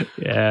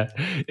 Yeah.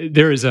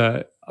 There is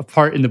a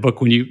part in the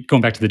book when you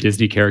going back to the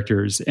Disney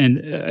characters,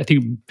 and I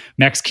think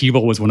Max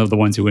Keeble was one of the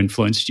ones who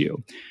influenced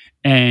you.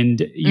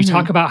 And you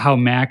talk about how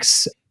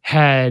Max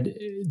had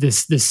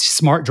this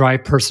smart, dry,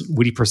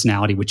 witty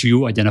personality, which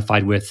you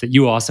identified with, that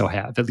you also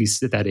have, at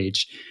least at that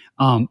age.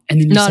 And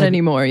then not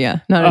anymore.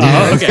 Not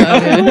anymore. Okay.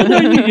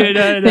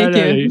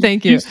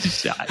 Thank you.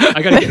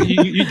 I got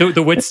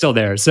the wit's still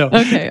there. So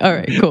okay. All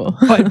right. Cool.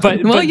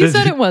 But you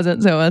said it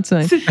wasn't, so that's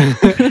fine.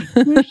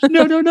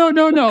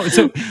 No.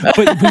 So,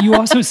 but you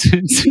also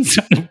said,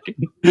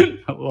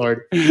 oh,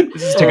 Lord,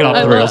 this is taking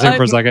off the rails here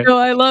for a second. No,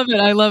 I love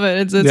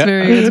it. It's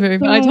very.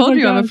 I told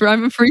you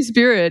I'm a free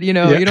spirit. You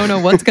don't know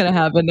what's going to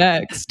happen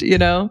next.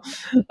 So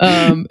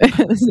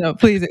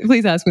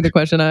please ask me the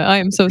question. I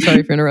am so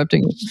sorry for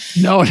interrupting you.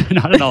 No,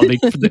 not at all.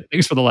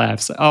 Thanks for the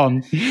laughs.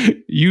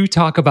 You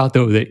talk about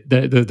though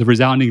the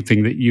resounding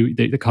thing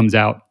that comes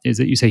out is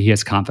that you say he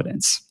has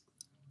confidence.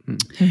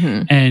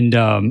 Mm-hmm. And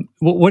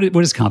what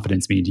does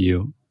confidence mean to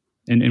you,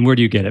 and where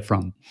do you get it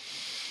from?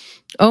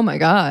 Oh my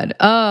God.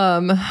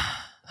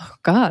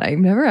 God, I've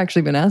never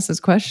actually been asked this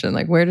question.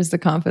 Like, where does the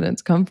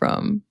confidence come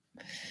from?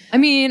 I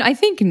mean, I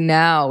think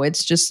now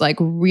it's just like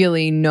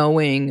really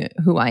knowing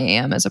who I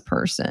am as a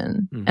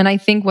person. And I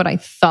think what I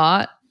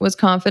thought was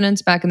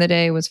confidence back in the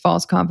day was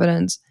false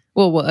confidence.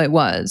 Well, it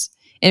was.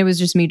 And it was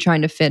just me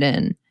trying to fit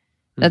in.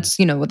 That's,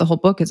 what the whole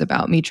book is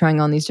about. Me trying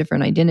on these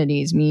different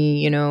identities.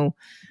 Me,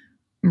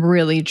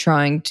 really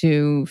trying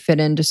to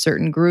fit into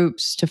certain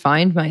groups to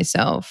find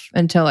myself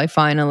until I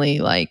finally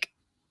like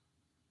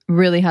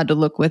really had to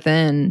look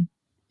within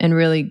and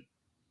really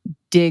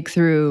dig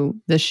through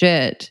the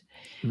shit.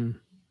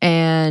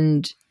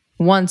 And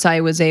once I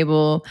was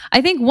able,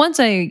 I think once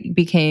I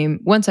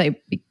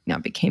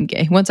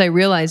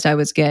realized I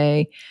was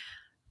gay,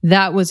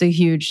 that was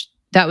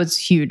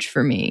huge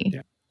for me.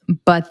 Yeah.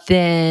 But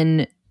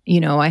then,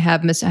 I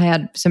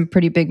had some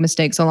pretty big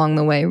mistakes along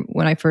the way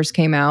when I first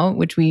came out,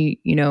 which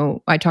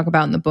I talk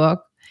about in the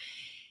book.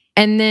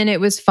 And then it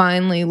was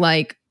finally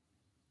like,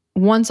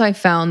 once I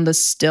found the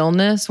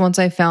stillness, once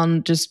I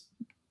found just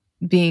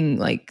being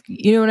like,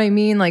 you know what I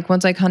mean? Like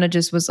once I kind of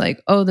just was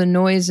like, oh, the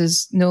noise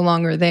is no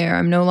longer there.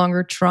 I'm no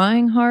longer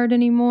trying hard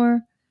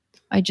anymore.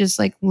 I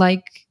just I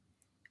like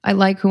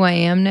who I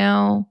am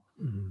now.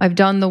 Mm-hmm. I've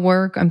done the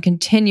work. I'm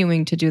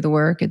continuing to do the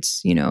work.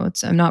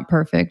 I'm not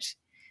perfect.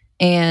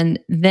 And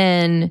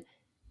then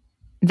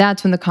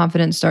that's when the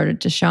confidence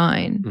started to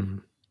shine. Mm-hmm.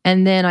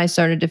 And then I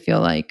started to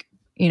feel like,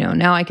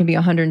 now I can be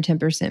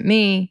 110%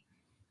 me.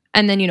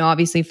 And then,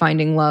 obviously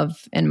finding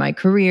love in my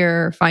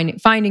career,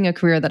 finding a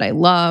career that I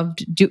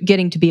loved,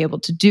 getting to be able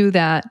to do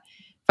that,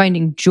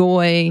 finding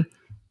joy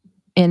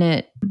in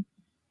it,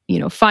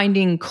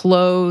 finding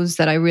clothes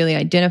that I really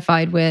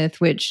identified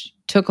with, which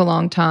took a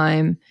long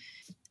time,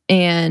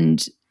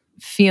 and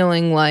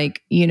feeling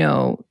like,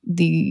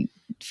 the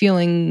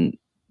feeling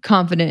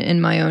confident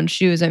in my own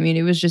shoes. I mean,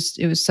 it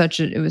was such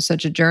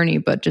a journey,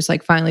 but just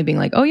like finally being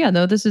like, oh yeah,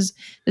 no, this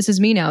is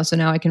me now. So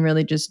now I can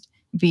really just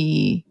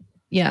be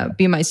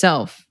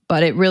myself.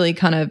 But it really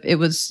it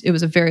was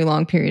a very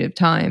long period of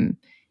time,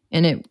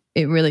 and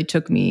it really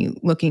took me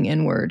looking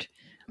inward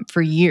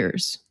for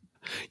years.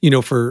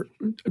 For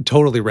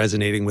totally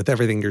resonating with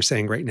everything you're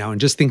saying right now,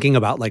 and just thinking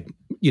about like,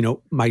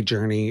 my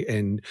journey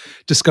and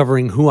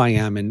discovering who I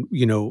am and,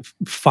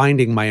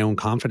 finding my own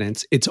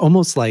confidence. It's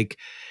almost like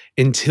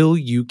until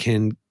you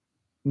can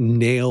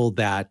nail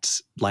that,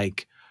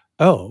 like,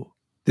 oh,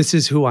 this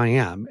is who I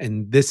am.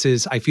 And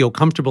I feel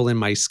comfortable in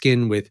my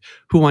skin with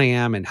who I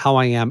am and how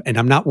I am. And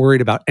I'm not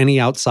worried about any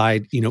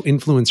outside,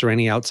 influence or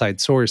any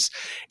outside source.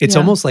 It's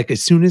almost like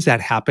as soon as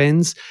that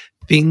happens,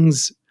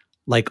 things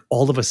like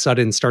all of a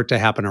sudden start to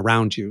happen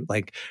around you.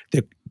 Like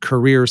the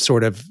career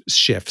sort of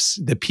shifts,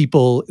 the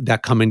people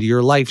that come into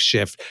your life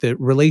shift, the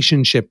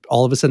relationship,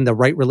 all of a sudden the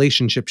right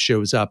relationship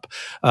shows up,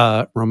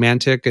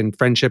 romantic and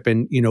friendship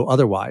and,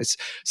 otherwise.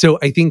 So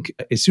I think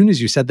as soon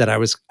as you said that, I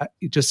was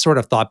just sort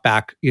of thought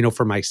back,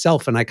 for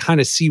myself, and I kind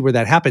of see where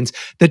that happens.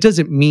 That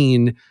doesn't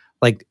mean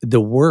like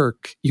the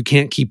work, you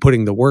can't keep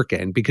putting the work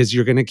in, because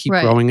you're going to keep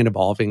growing and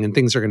evolving and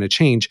things are going to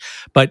change.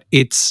 But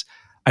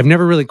I've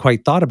never really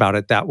quite thought about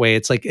it that way.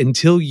 It's like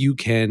until you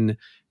can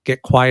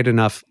get quiet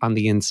enough on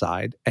the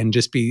inside and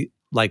just be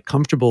like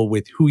comfortable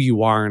with who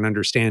you are and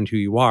understand who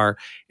you are,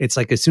 it's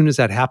like as soon as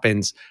that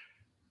happens,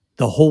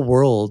 the whole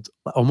world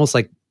almost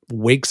like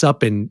wakes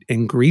up and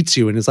greets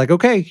you and is like,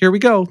 okay, here we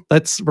go.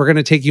 We're going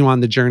to take you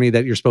on the journey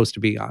that you're supposed to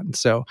be on.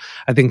 So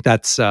I think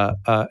that's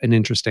an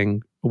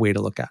interesting way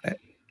to look at it.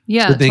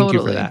 Yeah, so thank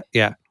you for that.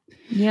 Yeah.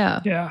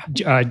 Yeah.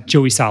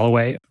 Joey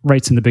Soloway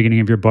writes in the beginning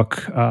of your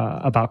book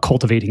about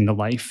cultivating the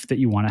life that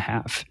you want to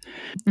have.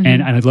 Mm-hmm.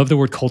 And I love the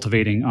word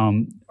cultivating.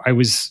 I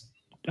was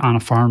on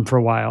a farm for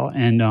a while,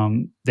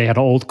 and they had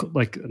an old,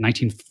 like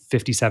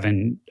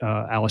 1957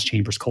 Alice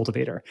Chambers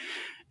cultivator.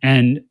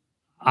 And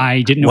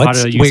I didn't know how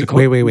to use it.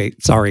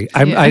 Wait. Sorry.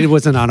 I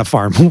wasn't on a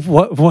farm.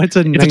 What's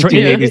a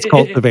 1980s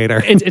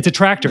cultivator? It's a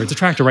tractor. It's a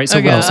tractor, right? So,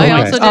 okay. I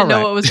also didn't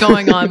know what was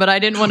going on, but I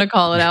didn't want to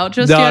call it out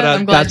just yet.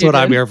 I'm glad that's what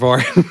I'm here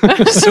for.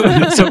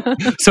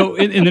 so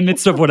in the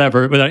midst of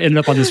whatever, but I ended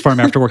up on this farm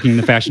after working in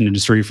the fashion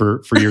industry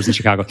for years in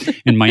Chicago,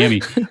 in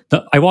Miami.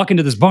 I walk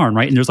into this barn,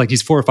 right? And there's like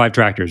these 4 or 5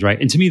 tractors, right?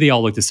 And to me, they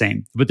all look the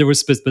same. But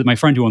but my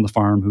friend who owned the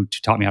farm, who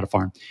taught me how to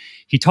farm,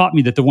 he taught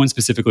me that the one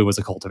specifically was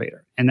a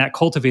cultivator. And that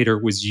cultivator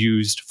was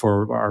used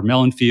for our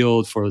melon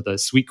field, for the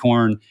sweet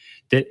corn,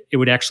 that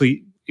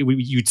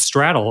you'd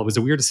straddle. It was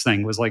the weirdest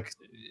thing. It was like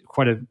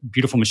quite a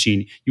beautiful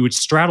machine. You would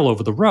straddle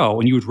over the row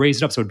and you would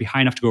raise it up so it would be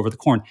high enough to go over the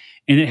corn.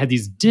 And it had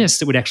these discs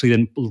that would actually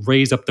then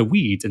raise up the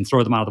weeds and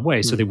throw them out of the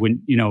way so they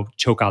wouldn't,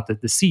 choke out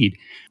the seed.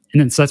 And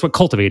then so that's what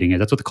cultivating is.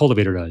 That's what the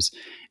cultivator does.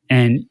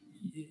 And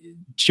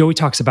Joey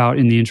talks about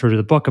in the intro to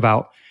the book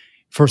about,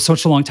 for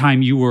such a long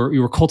time, you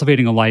were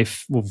cultivating a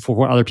life for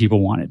what other people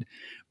wanted.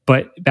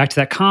 But back to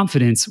that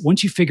confidence,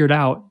 once you figured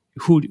out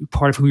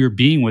part of who your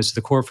being was,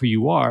 the core of who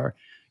you are,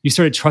 you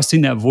started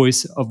trusting that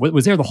voice of what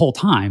was there the whole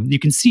time. You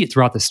can see it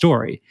throughout the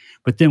story.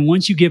 But then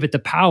once you give it the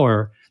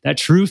power, that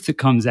truth that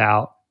comes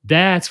out,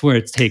 that's where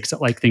it takes,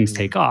 like things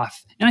take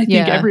off. And I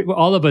think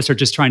all of us are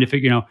just trying to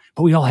figure,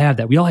 but we all have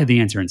that. We all have the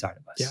answer inside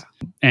of us. Yeah.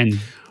 And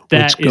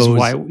that is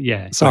why,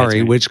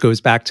 which goes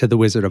back to The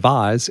Wizard of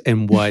Oz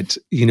and what,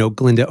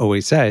 Glinda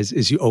always says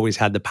is you always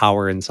had the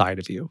power inside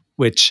of you,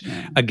 which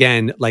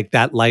again, like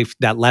that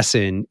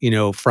lesson,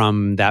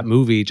 from that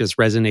movie just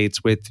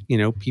resonates with,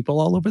 people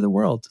all over the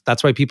world.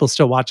 That's why people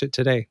still watch it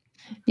today.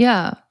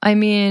 Yeah.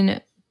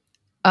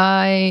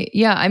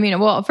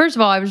 Well, first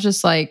of all, I was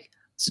just like,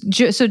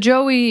 so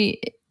Joey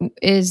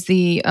is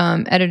the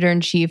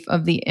editor-in-chief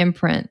of the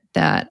imprint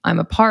that I'm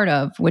a part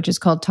of, which is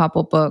called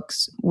Topple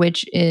Books,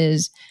 which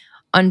is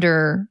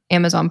under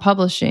Amazon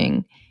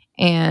Publishing.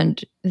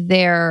 And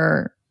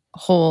their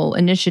whole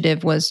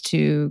initiative was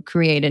to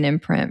create an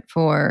imprint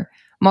for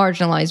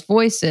marginalized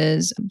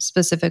voices,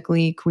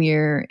 specifically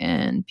queer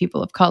and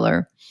people of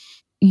color.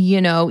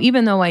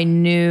 Even though I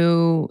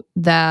knew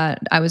that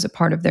I was a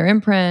part of their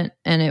imprint,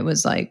 and it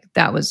was like,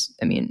 that was,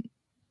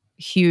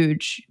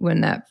 huge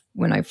when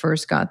I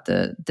first got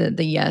the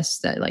yes,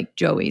 that like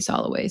Joey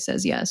Soloway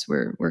says, yes,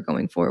 we're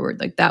going forward.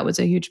 Like that was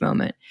a huge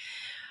moment.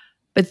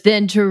 But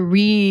then to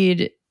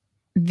read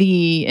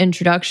the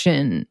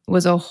introduction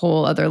was a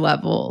whole other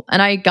level.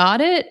 And I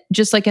got it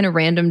just like in a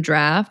random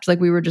draft.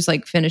 Like we were just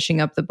like finishing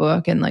up the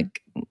book, and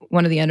like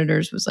one of the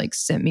editors was like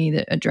sent me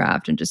a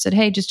draft and just said,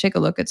 hey, just take a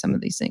look at some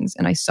of these things.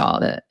 And I saw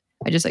that.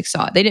 I just like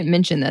saw it. They didn't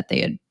mention that they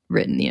had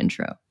written the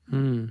intro.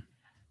 And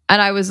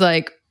I was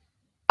like,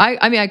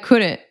 I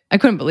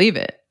couldn't believe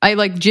it. I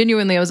like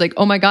genuinely, I was like,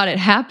 oh my God, it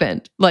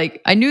happened.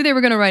 Like I knew they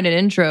were going to write an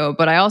intro,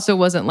 but I also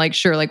wasn't like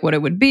sure like what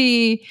it would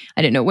be.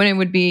 I didn't know when it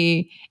would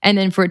be. And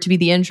then for it to be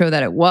the intro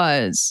that it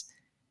was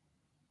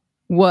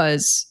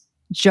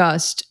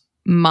just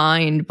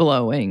mind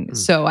blowing.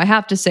 So I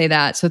have to say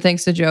that. So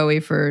thanks to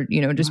Joey for,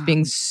 just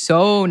being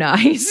so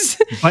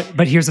nice.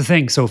 But here's the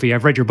thing, Sophie,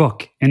 I've read your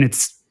book and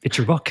it's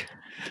your book.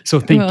 So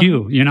thank Well,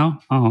 you, you know?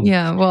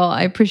 Yeah, well,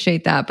 I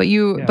appreciate that.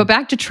 But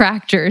back to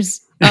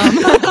tractors.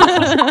 Glad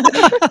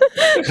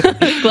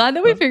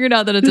that we figured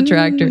out that it's a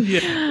tractor.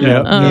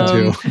 Yeah, me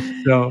too.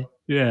 So,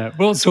 yeah.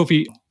 Well,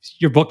 Sophie,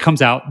 your book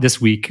comes out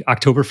this week,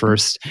 October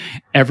 1st.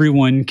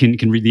 Everyone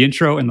can read the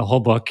intro and the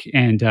whole book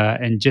and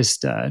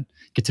just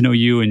get to know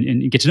you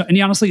and get to know. And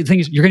honestly, the thing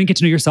is, you're going to get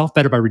to know yourself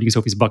better by reading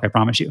Sophie's book. I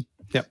promise you.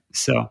 Yep.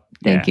 So,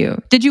 Thank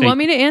you. Did you want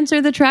me to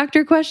answer the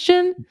tractor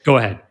question? Go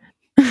ahead.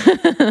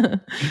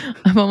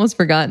 I've almost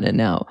forgotten it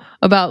now.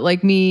 About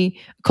like me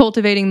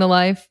cultivating the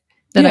life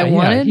that I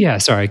wanted. Yeah.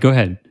 Sorry. Go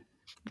ahead.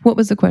 What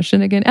was the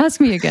question again? Ask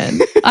me again.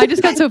 I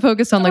just got so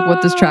focused on like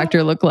what this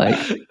tractor looked like.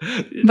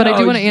 But I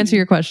do want to answer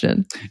your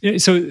question.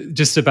 So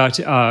just about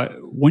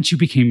once you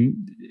became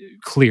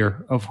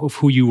clear of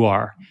who you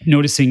are,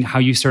 noticing how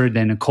you started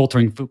then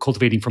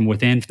cultivating from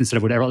within instead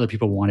of whatever other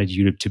people wanted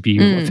you to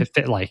be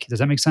fit like. Does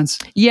that make sense?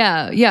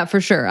 Yeah, for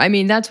sure. I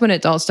mean, that's when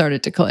it all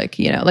started to click,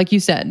 you know, like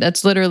you said,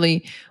 that's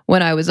literally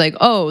when I was like,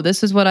 oh,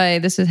 this is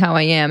how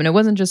I am. And it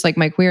wasn't just like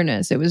my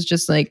queerness. It was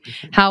just like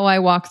how I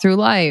walk through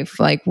life,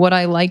 like what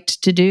I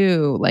liked to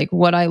do, like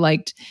what I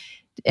liked.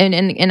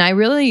 And I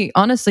really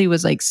honestly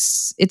was like,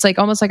 it's like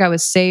almost like I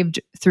was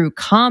saved through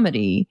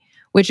comedy,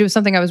 which was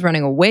something I was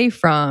running away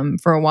from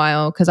for a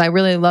while because I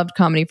really loved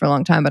comedy for a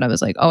long time, but I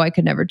was like, oh, I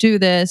could never do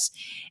this.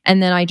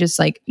 And then I just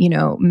like, you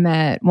know,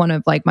 met one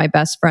of like my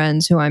best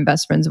friends who I'm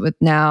best friends with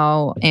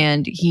now.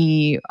 And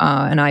he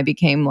and I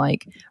became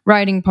like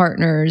writing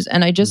partners.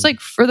 And I just like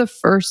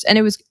and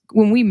it was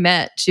when we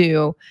met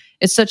too,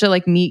 it's such a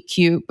like meet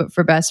cute, but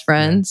for best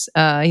friends.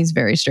 He's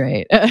very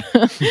straight.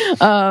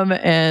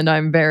 And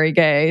I'm very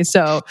gay.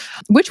 So,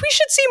 which we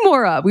should see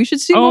more of. We should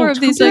see more of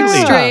these like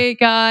straight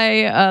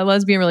guy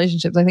lesbian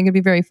relationships. I think it'd be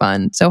very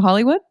fun. So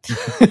Hollywood.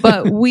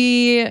 But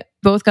we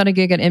both got a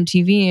gig at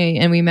MTV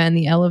and we met in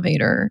the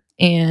elevator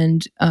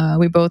and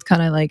we both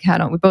kind of like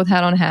we both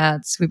had on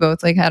hats. We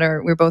both like we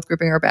were both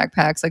gripping our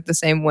backpacks like the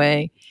same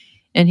way.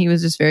 And he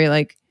was just very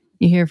like,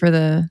 you here for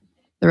the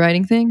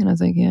writing thing? And I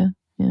was like, yeah.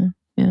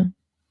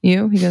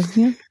 You? He goes,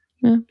 yeah,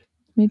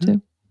 me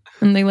too.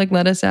 And they like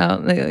let us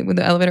out. When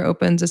the elevator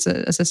opens, this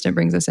assistant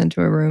brings us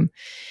into a room.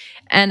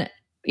 And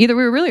either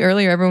we were really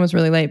early or everyone was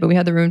really late, but we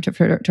had the room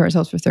to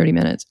ourselves for 30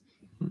 minutes.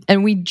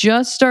 And we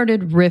just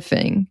started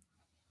riffing.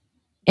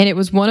 And it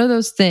was one of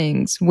those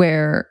things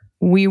where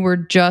we were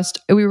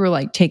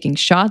like taking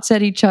shots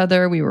at each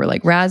other. We were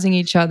like razzing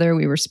each other.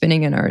 We were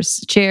spinning in our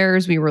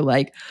chairs. We were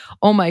like,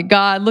 oh my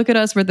God, look at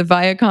us. We're at the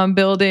Viacom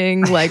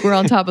building. Like we're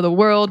on top of the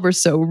world. We're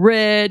so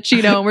rich,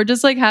 you know, and we're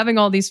just like having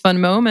all these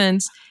fun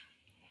moments.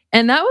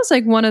 And that was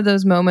like one of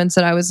those moments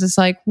that I was just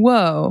like,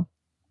 whoa,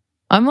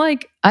 I'm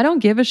like, I don't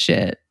give a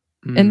shit.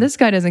 And this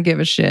guy doesn't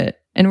give a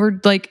shit. And we're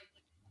like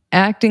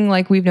acting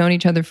like we've known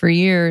each other for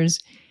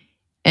years.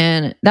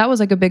 And that was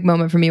like a big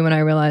moment for me when I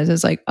realized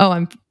it's like, oh,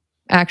 I'm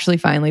actually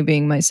finally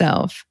being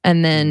myself.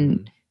 And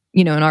then,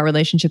 you know, and our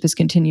relationship has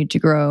continued to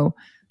grow.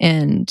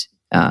 And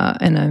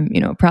I'm, you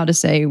know, proud to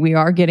say we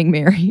are getting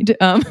married.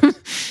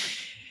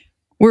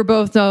 We're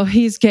both,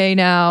 he's gay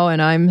now and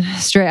I'm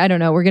straight. I don't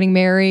know. We're getting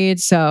married.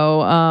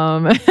 So,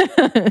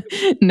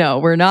 no,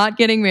 we're not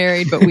getting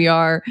married, but we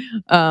are.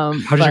 How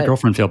does your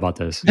girlfriend feel about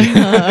this? Well,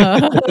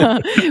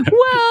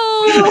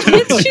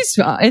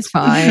 it's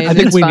fine.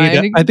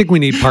 I think we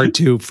need part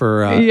 2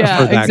 for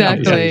that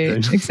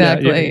conversation.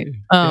 Exactly.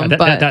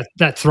 That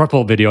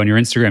throuple video on your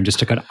Instagram just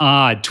took an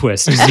odd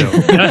twist. So.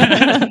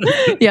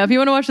 Yeah, if you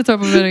want to watch the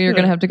throuple video, you're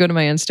going to have to go to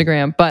my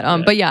Instagram.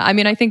 But yeah, I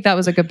mean, I think that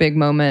was like a big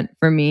moment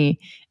for me.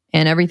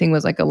 And everything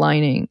was like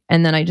aligning.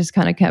 And then I just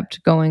kind of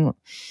kept going,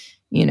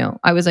 you know,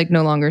 I was like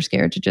no longer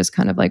scared to just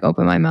kind of like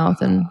open my mouth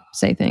and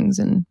say things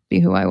and be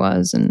who I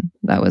was. And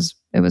it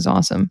was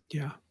awesome.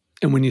 Yeah.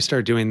 And when you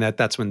start doing that,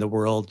 that's when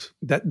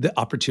the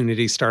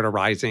opportunities start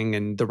arising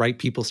and the right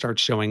people start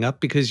showing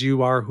up because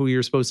you are who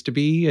you're supposed to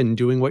be and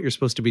doing what you're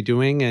supposed to be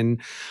doing and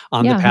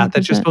on the path 100%.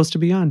 That you're supposed to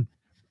be on.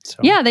 So,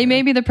 yeah, they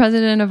made me the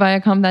president of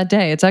Viacom that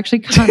day. It's actually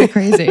kind of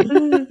crazy.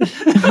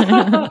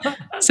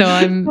 So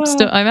I'm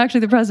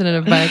actually the president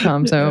of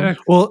Viacom. So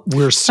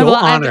we're so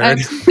honored.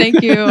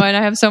 Thank you, and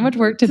I have so much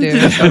work to do.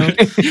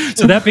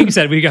 So that being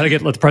said, we got to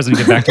let the president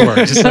get back to work.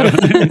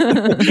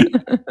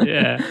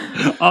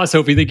 Yeah.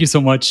 Sophie, thank you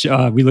so much.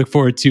 We look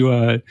forward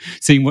to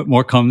seeing what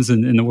more comes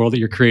in the world that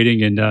you're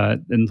creating, and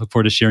look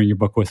forward to sharing your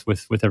book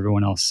with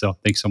everyone else. So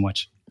thanks so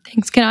much.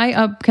 Thanks. Can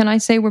I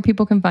say where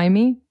people can find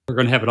me? We're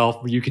going to have it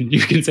all. You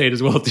can say it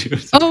as well too.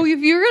 So. Oh, if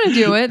you're going to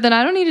do it, then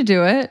I don't need to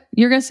do it.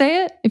 You're going to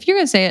say it? If you're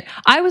going to say it.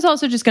 I was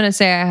also just going to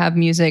say I have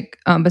music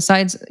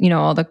besides, you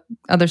know, all the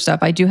other stuff.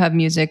 I do have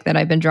music that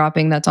I've been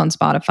dropping that's on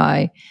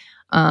Spotify.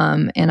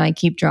 And I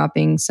keep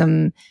dropping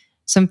some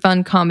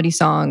fun comedy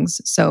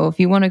songs. So if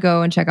you want to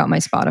go and check out my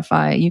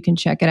Spotify, you can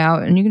check it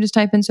out and you can just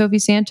type in Sophie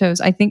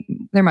Santos. I think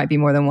there might be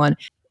more than one.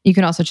 You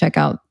can also check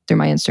out through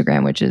my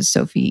Instagram, which is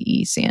Sophie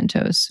E.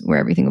 Santos, where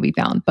everything will be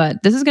found.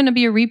 But this is going to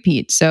be a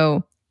repeat.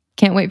 So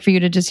can't wait for you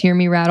to just hear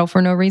me rattle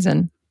for no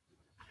reason.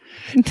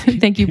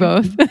 Thank you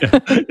both.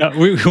 No,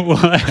 we'll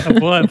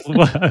have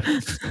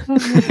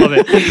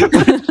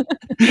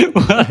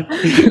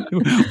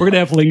we're gonna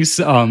have links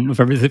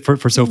for everything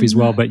for Sophie as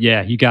well. But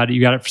yeah, you got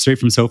it straight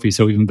from Sophie,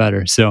 so even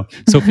better. So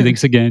Sophie,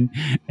 thanks again,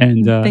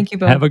 and thank you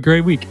both. Have a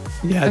great week.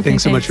 Yeah, okay,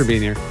 thanks so much for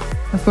being here.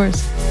 Of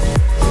course.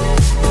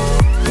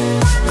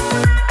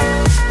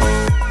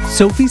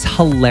 Sophie's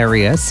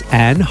hilarious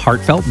and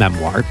heartfelt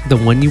memoir, The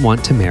One You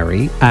Want to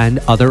Marry and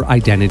Other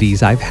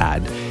Identities I've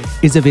Had,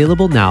 is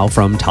available now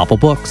from Topple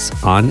Books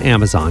on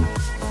Amazon.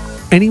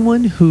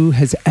 Anyone who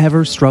has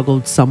ever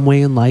struggled some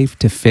way in life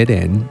to fit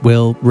in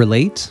will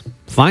relate,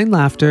 find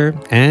laughter,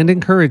 and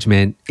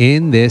encouragement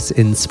in this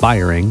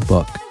inspiring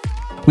book.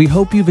 We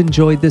hope you've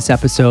enjoyed this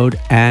episode,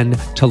 and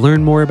to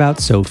learn more about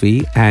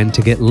Sophie and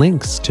to get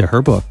links to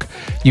her book,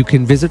 you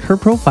can visit her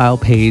profile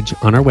page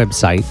on our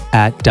website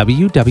at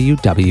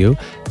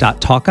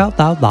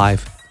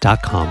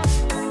www.talkoutloudlive.com.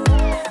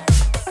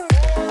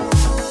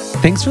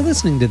 Thanks for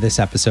listening to this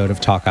episode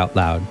of Talk Out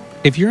Loud.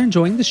 If you're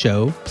enjoying the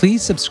show,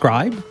 please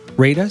subscribe,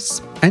 rate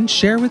us, and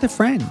share with a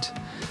friend.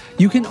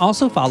 You can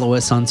also follow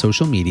us on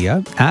social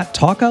media at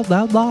Talk Out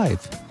Loud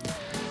Live.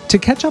 To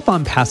catch up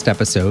on past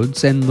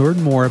episodes and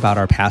learn more about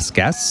our past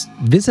guests,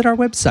 visit our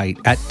website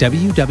at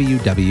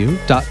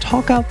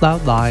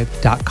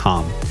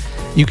www.talkoutloudlive.com.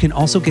 You can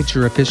also get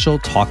your official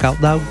Talk Out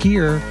Loud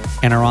gear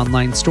in our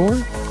online store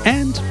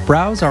and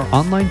browse our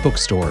online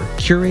bookstore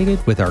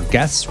curated with our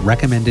guests'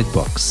 recommended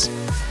books.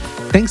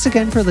 Thanks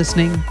again for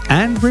listening,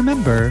 and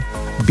remember,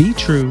 be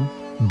true,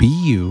 be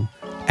you,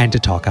 and to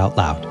talk out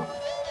loud.